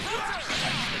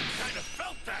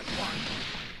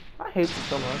 I hate you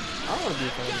so much. I don't want to do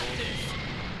this anymore.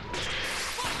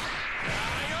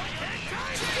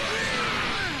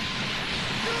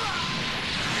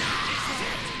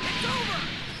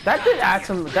 That did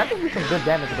do some good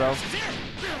damage, bro. Wait,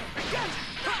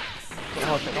 hold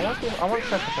on a second. I want to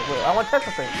test something. Wait, I want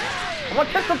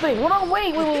to test something. Hold on,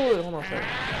 wait. Hold on a second.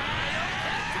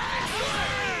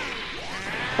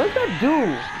 What does that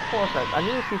do? Hold on a second. I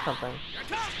need to see something.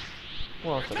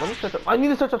 Hold on a second. Let me search up. I need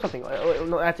to search up something.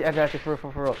 No, actually, for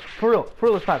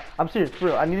real, it's time. I'm serious, for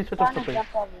real. I need to search up something.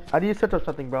 I need to search up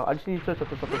something, bro. I just need to search up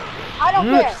something. I don't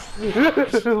care.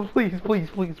 Please.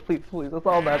 That's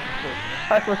all I'm asking for.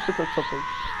 I just want to search up something.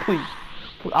 Please.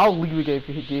 I'll leave the game if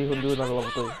you can do it on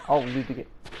level 3. I'll leave the game.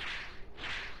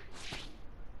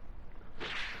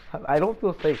 I don't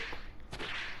feel safe.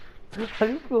 I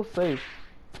don't feel safe.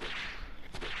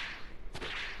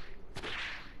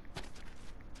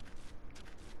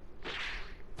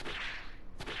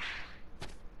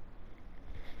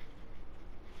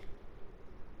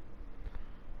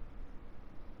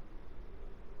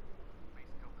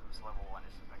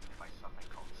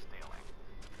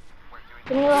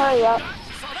 Can you hurry up?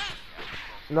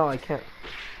 No, I can't.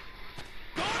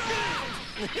 But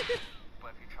if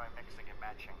you try mixing and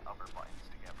matching other buttons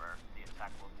together, the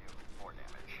attack will do more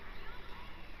damage.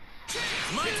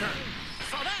 My turn.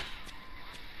 Saw that.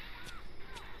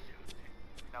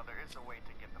 Now there is a way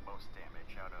to get the most most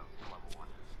damage out of level 1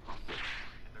 as possible.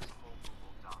 And there's a whole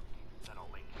Google Doc that I'll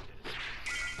link in the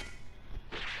description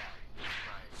that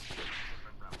describes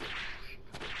different routes of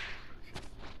conversion.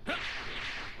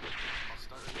 I'll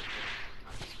start with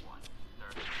times 1. There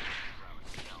are 3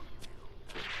 routes that I'll give you as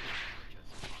much damage as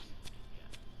you possibly can.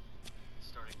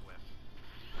 Starting with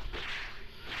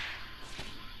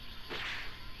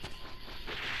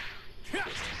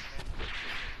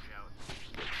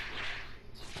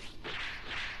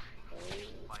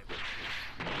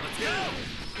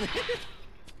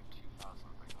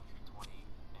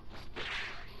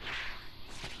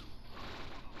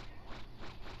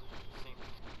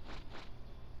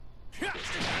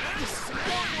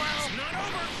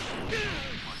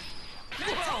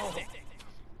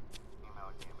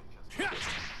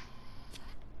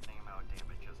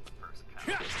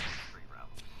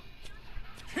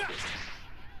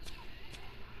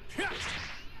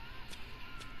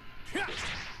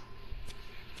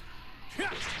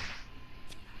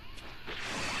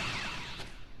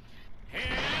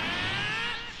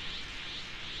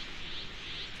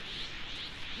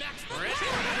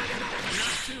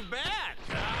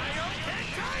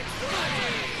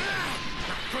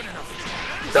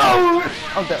No!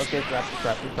 Okay, crap.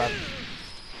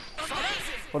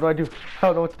 What do I do? I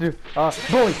don't know what to do.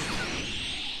 Bully!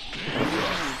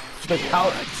 The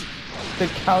counter.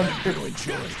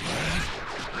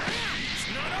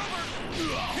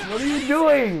 What are you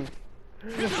doing?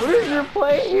 What is your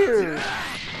play here?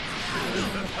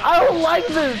 I don't like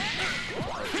this!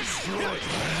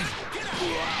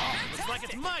 Looks like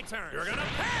it's my turn. You're gonna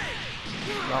pay!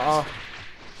 Nuh-uh.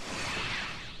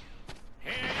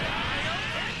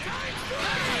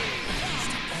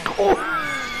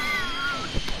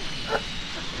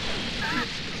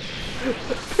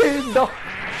 No.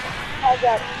 Oh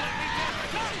god.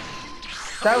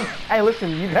 Hey, listen,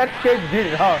 that scared you,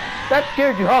 didn't it, huh? That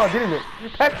scared you, huh, didn't it?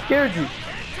 That scared you.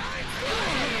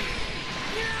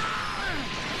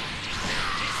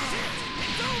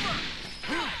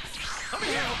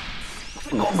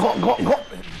 Go.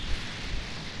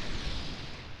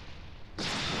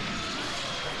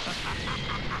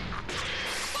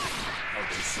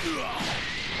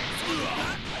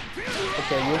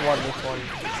 Okay, you won this one.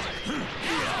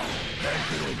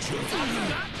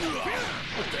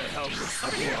 What the hell is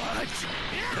what?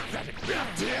 Pathetic.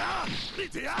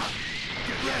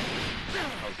 Get ready.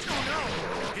 Oh no!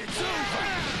 It's over!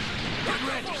 Get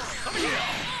ready! Come here!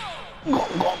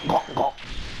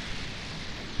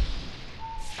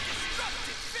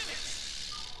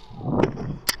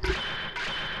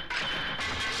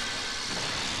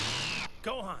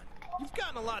 Go. Gohan, you've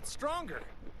gotten a lot stronger.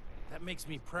 That makes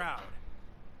me proud.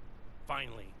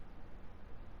 Finally.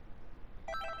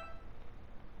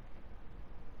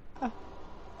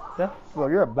 Yeah? Well,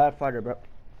 you're a bad fighter, bro.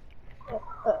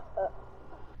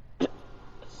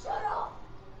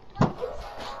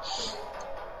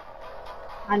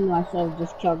 I knew I should have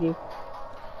just killed you.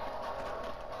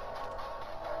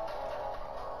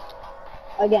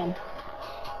 Again.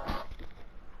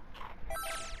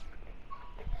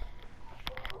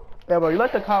 Yeah, bro, you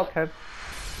like the cow can.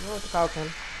 You like the cow can.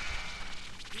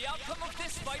 The outcome of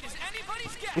this fight is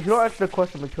anybody's guess. If you don't answer the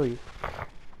question, I'm gonna kill you.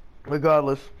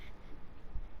 Regardless.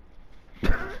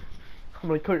 I'm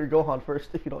gonna kill your Gohan first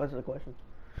if you don't answer the question.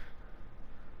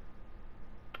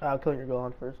 I'll kill your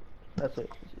Gohan first. That's it.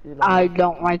 I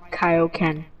don't like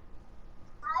Kaioken.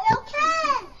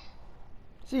 Kaioken!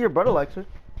 See, your brother likes it.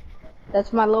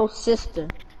 That's my little sister.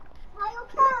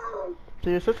 Kaioken! So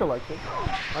your sister likes it.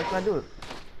 Why can't I do it?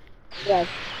 Yes.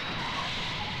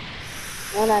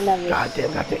 And I never.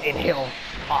 Goddamn, got to inhale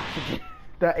oxygen.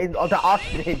 The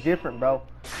oxygen hit different, bro.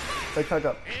 Let's charge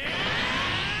up.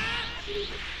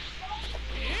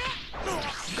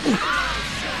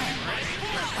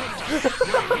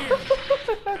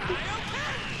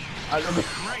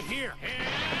 Right here.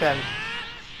 Okay.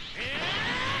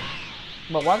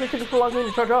 But why did it take so long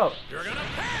to charge up? You're gonna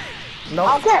pay. No. I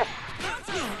don't care.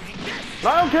 I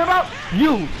don't care about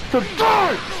you. To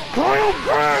die.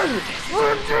 Kaioken.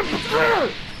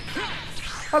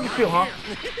 How's it feel, huh?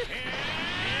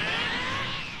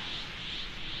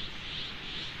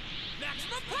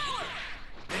 Maximum power.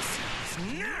 This is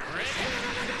not ready.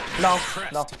 No.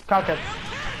 Kaioken.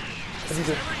 What do you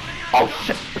do? Oh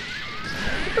shit.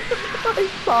 I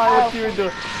saw what you were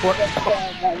doing. What?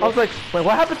 I was like, wait,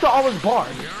 what happened to all his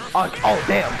bars? Oh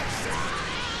damn.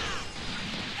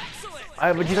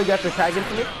 Alright, but you don't get to tag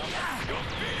into me?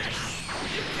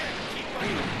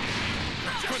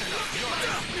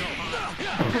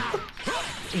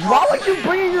 Why would you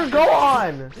bring your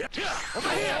Gohan?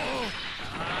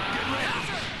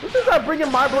 This is not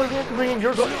bringing my boys in to bring in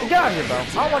your go. Get out of here, bro. I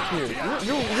don't want you here.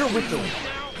 You're with me.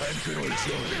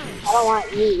 I don't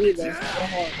want you either. Go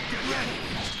ahead.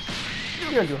 What are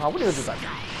you gonna do, huh? What are you gonna do, guys?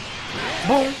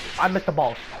 Boom! I missed the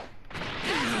ball.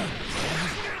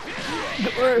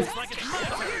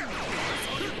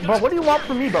 Bro, what do you want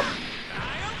from me, bro?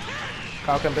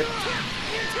 Kyle Ken, bitch.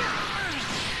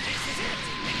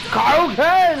 Kyle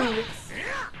Ken!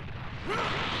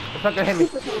 It's not gonna hit me.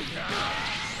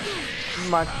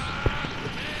 Come on.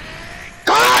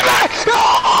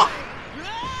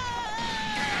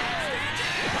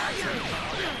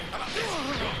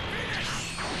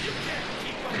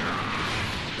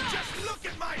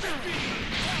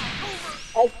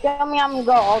 Hey, tell me I'm gonna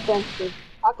go all thanks to.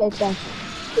 Okay, thanks.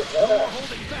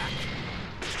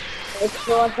 It's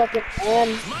 1 second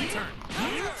and My turn.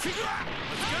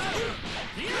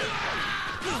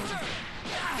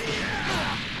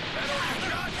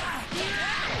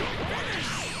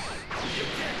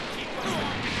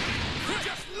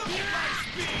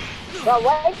 bro,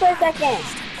 wait for a second.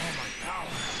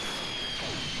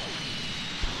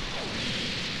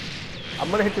 I'm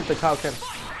gonna hit you with the Kyle Ken.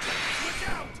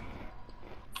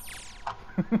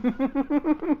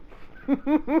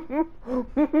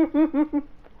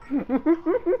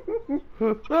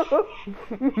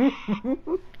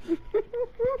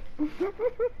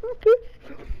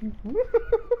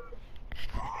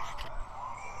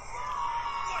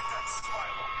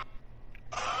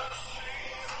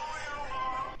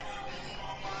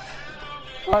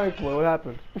 Alright, what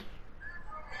happened?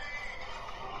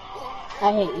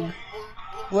 I hate you.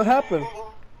 What happened?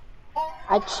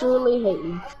 I truly hate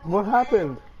you. What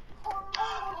happened?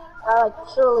 I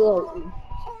truly hate you.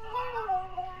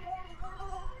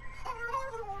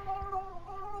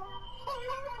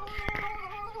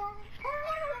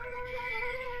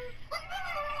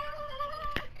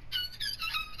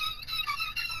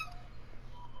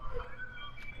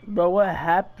 Bro, what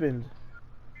happened?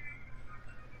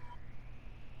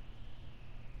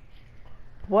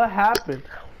 What happened?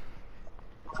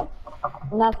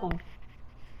 Nothing.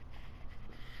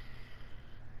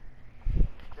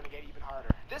 Gonna get even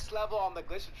harder. This level on the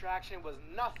glitch attraction was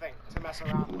nothing to mess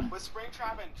around with. With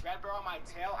Springtrap and Dreadbear on my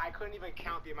tail, I couldn't even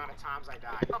count the amount of times I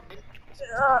died. So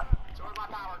where's my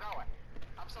power going?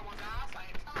 Up someone's ass? I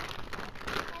ain't telling.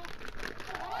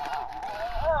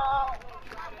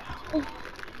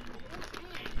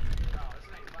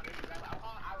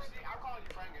 I'm calling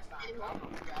you Frankenstein. I don't know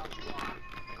who the hell you are.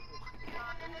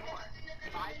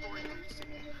 5, 4, 3, 6.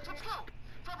 Let's go!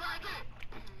 Drop right again!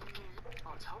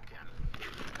 Oh, it's Token.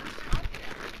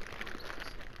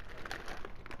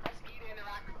 Let's eat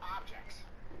interactive objects.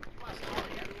 You must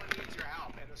hurry. Everyone needs your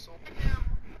help. And the soul.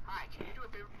 Hi, can you do a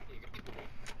favor?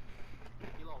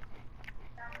 Hello.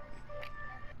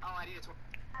 Oh, I need it to.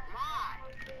 Come on!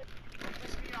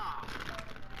 Piss me off.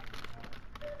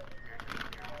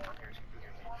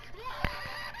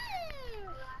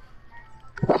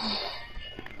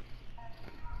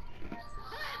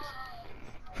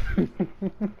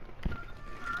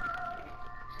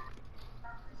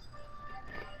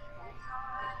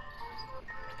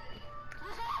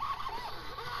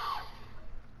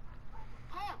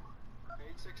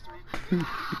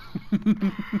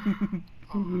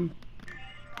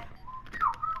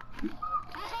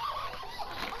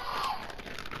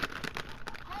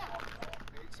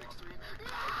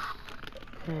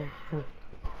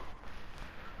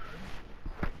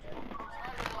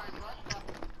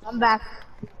 I'm back.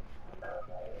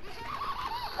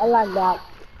 I like that.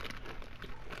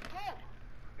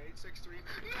 863.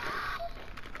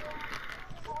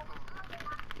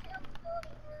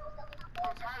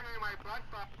 I'm tired of my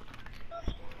butt.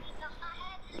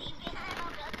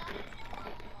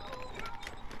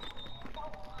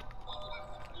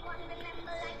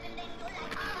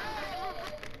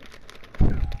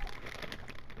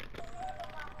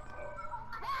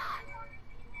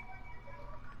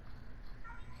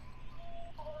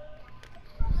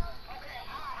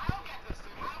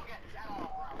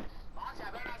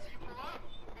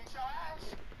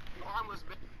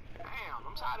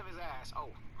 I'm tired of his ass. Oh,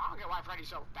 I don't get why Freddy's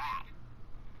so bad.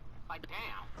 Like,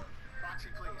 damn. Foxy,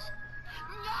 please.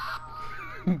 No!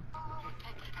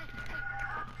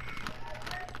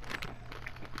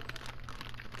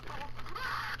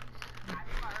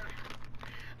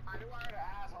 I knew I heard an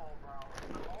asshole, bro.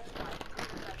 Oh my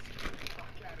goodness, that scared the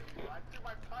fuck out of me. I threw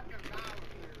my fucking mouth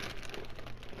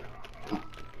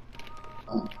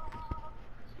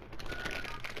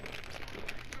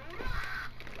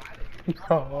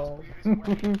Oh.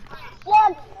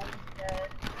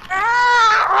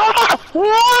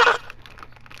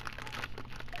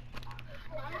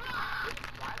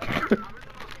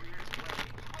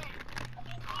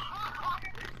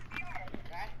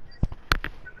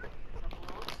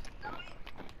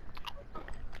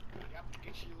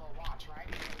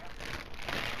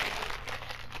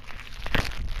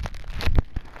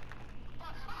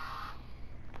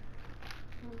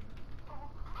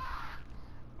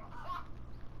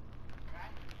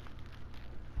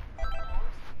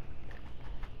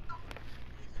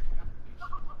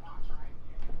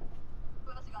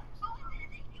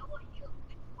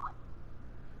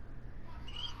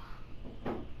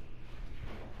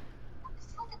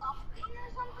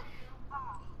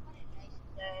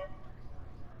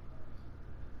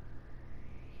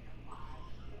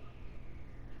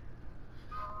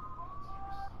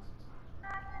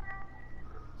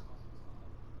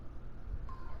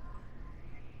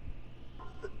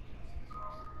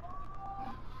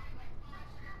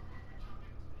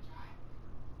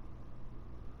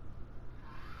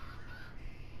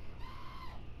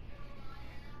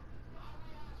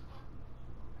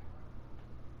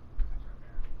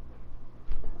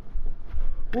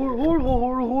 You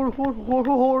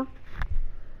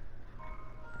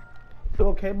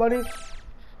okay, buddy?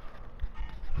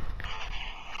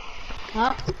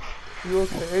 Huh? You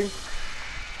okay?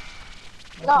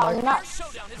 No, I'm not.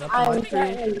 I'm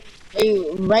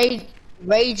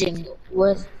raging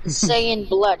with Saiyan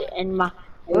blood in my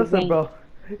Listen, veins. bro.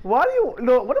 Why do you?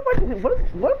 No. What if I just?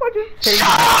 What if I just change?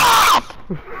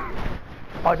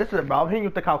 Oh, this is it, bro. I'm hitting you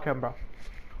with the cow can, bro.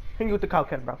 Hitting you with the cow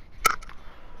can, bro.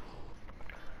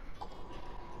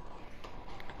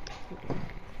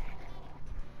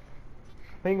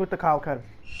 Hitting you with the cow can.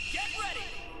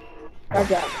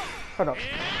 Okay. Hold up.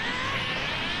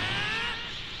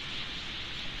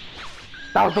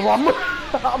 That was the wrong move.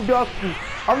 I'm dusty.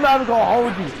 I'm not even gonna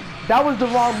hold you. That was the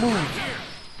wrong move.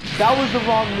 That was the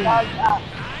wrong move.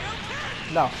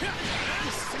 No.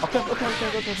 Okay.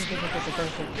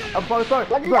 I'm sorry.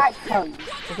 What did I tell you?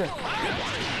 Okay.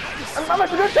 I'm not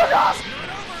gonna shut up.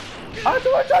 I'm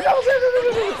gonna shut up.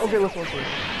 Okay, listen.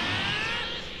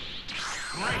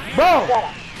 Bro.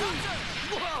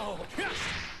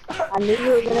 I knew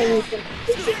you were gonna use some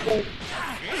stupid things.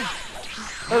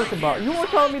 Listen, bro. You were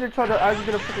telling me to try to. I was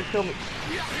gonna freaking kill me.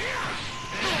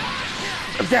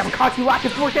 Damn, I caught you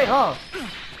locking 4K, huh?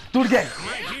 Do it again.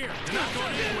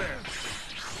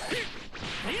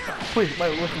 Please,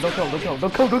 wait, listen, don't kill, please.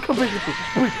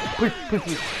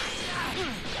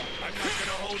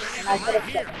 And I could have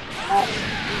said,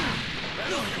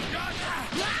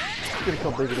 I'm gonna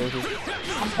kill Baby Daisy.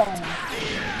 I'm telling you.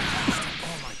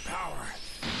 All my power.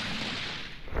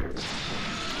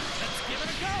 Let's give it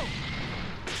a go.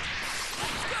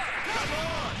 Come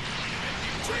on.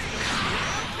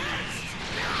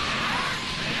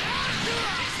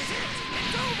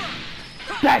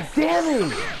 God damn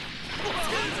it!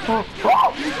 Oh!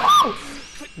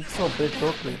 You so big,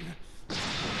 Brooklyn.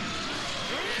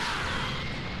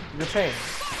 You're paying.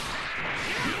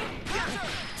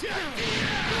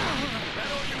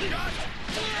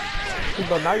 See,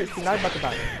 bro, now you're about to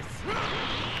die.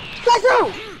 Let's go!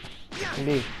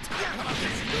 Me.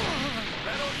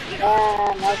 Okay.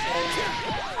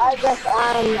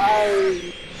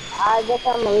 I guess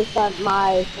I'm gonna restart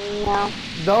my thing now.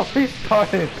 Don't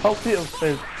restart it. Don't be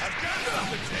upset.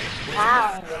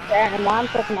 Ow, and I'm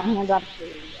taking my hands off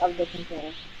of the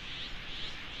controller.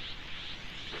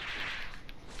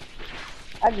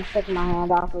 I just took my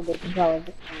hand off of the controller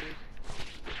this time.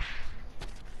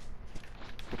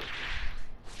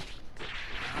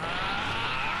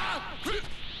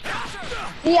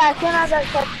 See, I cannot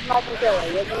touch my controller.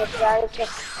 You're gonna try to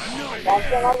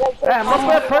I'm a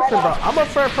fair person, bro. I'm a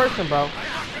fair person, bro.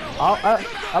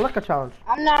 I like a challenge.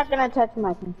 I'm not gonna touch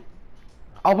my controller.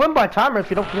 I'll win by timer if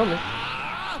you don't kill me.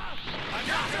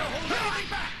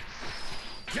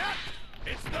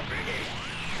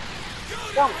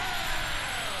 Don't.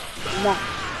 No.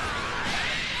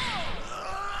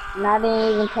 Not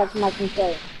even touch my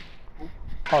controller.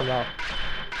 Oh no.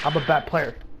 I'm a bad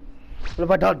player. What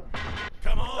have I done?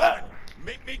 Come on.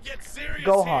 Make me get serious.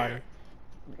 Gohan.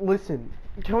 Listen,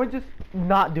 can we just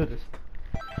not do this?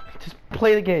 Just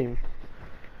play the game.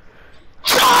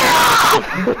 Shut up!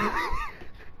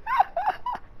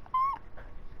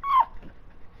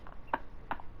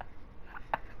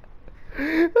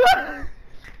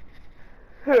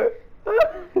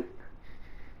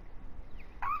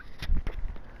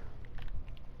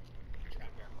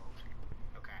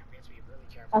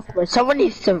 I swear, someone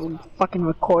needs to fucking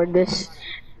record this.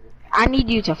 I need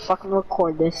you to fucking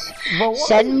record this.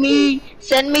 Send me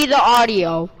the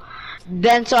audio,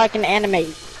 then so I can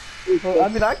animate. Well, I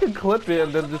mean, I can clip it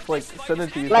and then just like send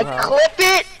it to you. Like somehow.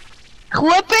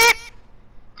 clip it.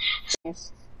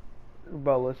 Yes.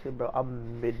 Bro, listen, bro,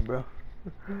 I'm mid, bro.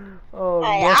 Oh,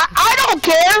 Hey, no. I don't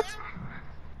care.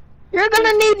 You're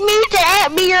gonna need me to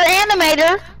be your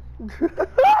animator.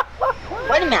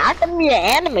 Wait a minute, I can be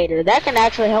an animator. That can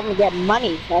actually help me get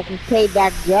money so I can pay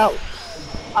back Joe.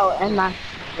 Oh, and my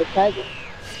cousin.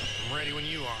 I'm ready when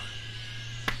you are.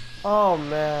 Oh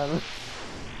man.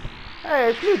 Hey,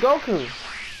 it's me, Goku.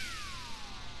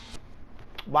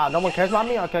 Wow, no one cares about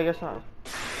me? Okay, I guess not.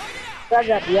 Shut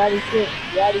up, you already seen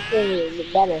me,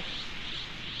 you're better.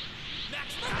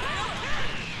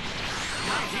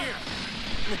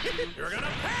 You're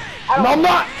gonna pay. No, I'm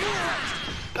not!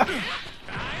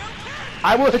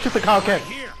 I will hit you with the cow can.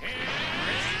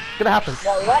 It's gonna happen.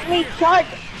 Now let me charge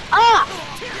up!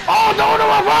 Oh, no,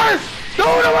 reverse!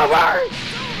 No, reverse!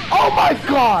 Oh my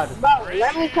god! Bro,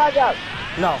 let me charge up.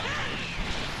 No.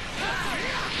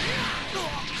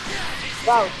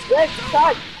 Bro, let's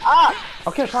charge up!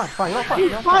 Okay, fine, you're fine.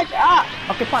 Please charge up!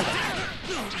 Okay, fine.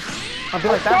 I'll be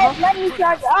like that, Okay, bro. let me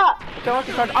charge up. Okay, let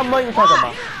me charge. I'm letting you charge up,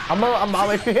 bro.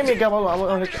 If you hit me again, I'm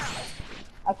gonna hit you.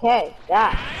 Okay,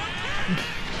 that.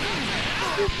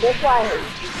 This why I hate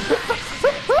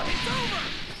you.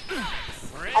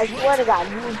 I swear to God,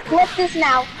 you flip this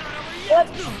now.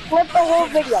 Flip the whole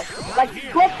video. Like,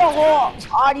 flip the whole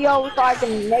audio so I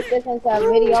can make this into a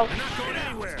video.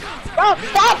 Bro,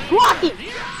 stop blocking!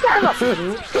 Son of a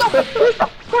stupid piece of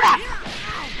crap!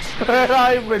 What did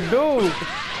I even do?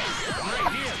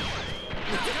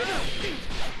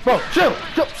 Bro, chill!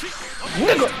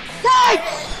 Nigga! Guys!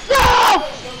 No!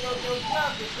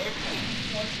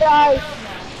 Guys!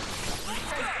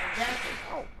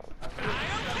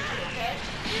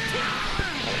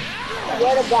 I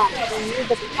swear to God, I need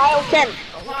the Kyle 10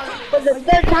 for the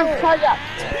third time charge up.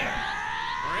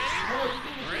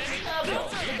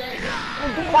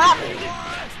 Stop!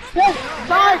 Just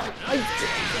charge!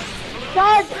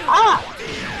 Charge up!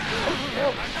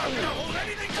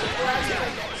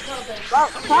 Bro,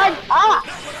 charge up!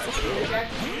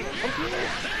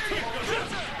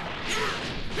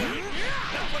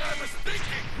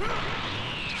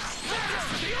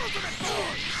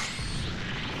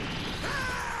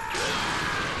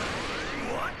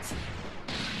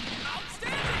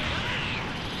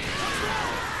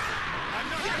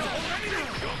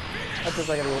 That's just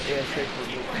like a little air trick for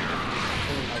me.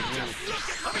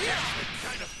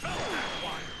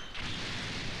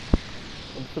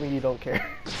 I'm assuming you don't care.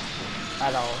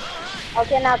 At all.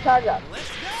 Okay, now charge up.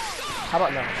 How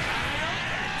about now?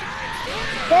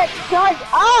 Get charge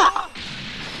up!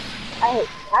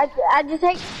 I just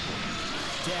hate,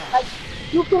 like,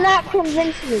 you cannot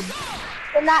convince me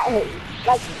to not hate.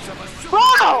 Like,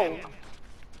 bro!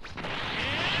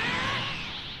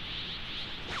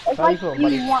 It's How you like feeling, you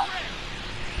buddy? want.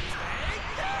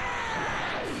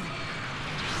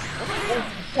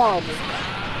 It's terrible.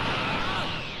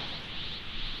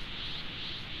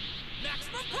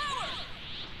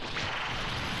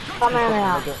 Come on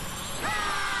now. Here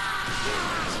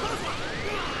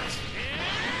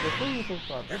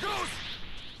goes.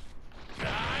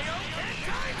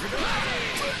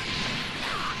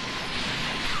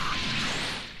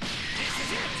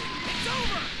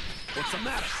 What's the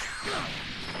matter?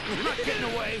 You're not getting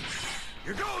away.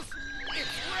 Here goes.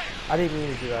 It's red. I didn't mean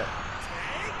to do that.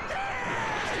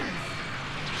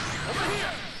 Over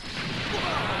here.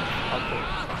 Okay.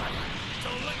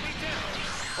 Don't let me down.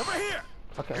 Over here.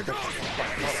 Okay. Here goes. It's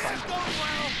going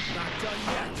well. Not done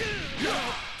yet.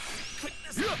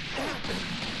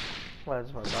 What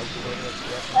is my dog doing this?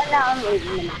 Right now I'm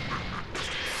leaving.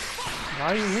 Why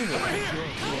are you leaving?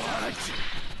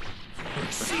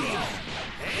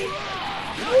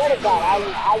 Swear to God,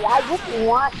 I just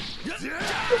want to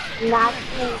smash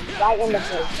me right in the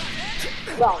face.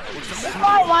 Bro, this is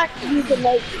why I want you to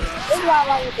make, this is why I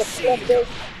want you to flip this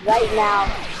right now.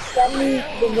 Send me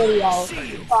the video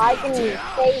so I can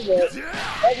save it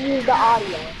and use the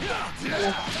audio.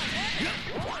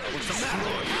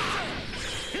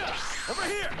 Over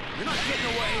here. You're not getting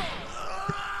away.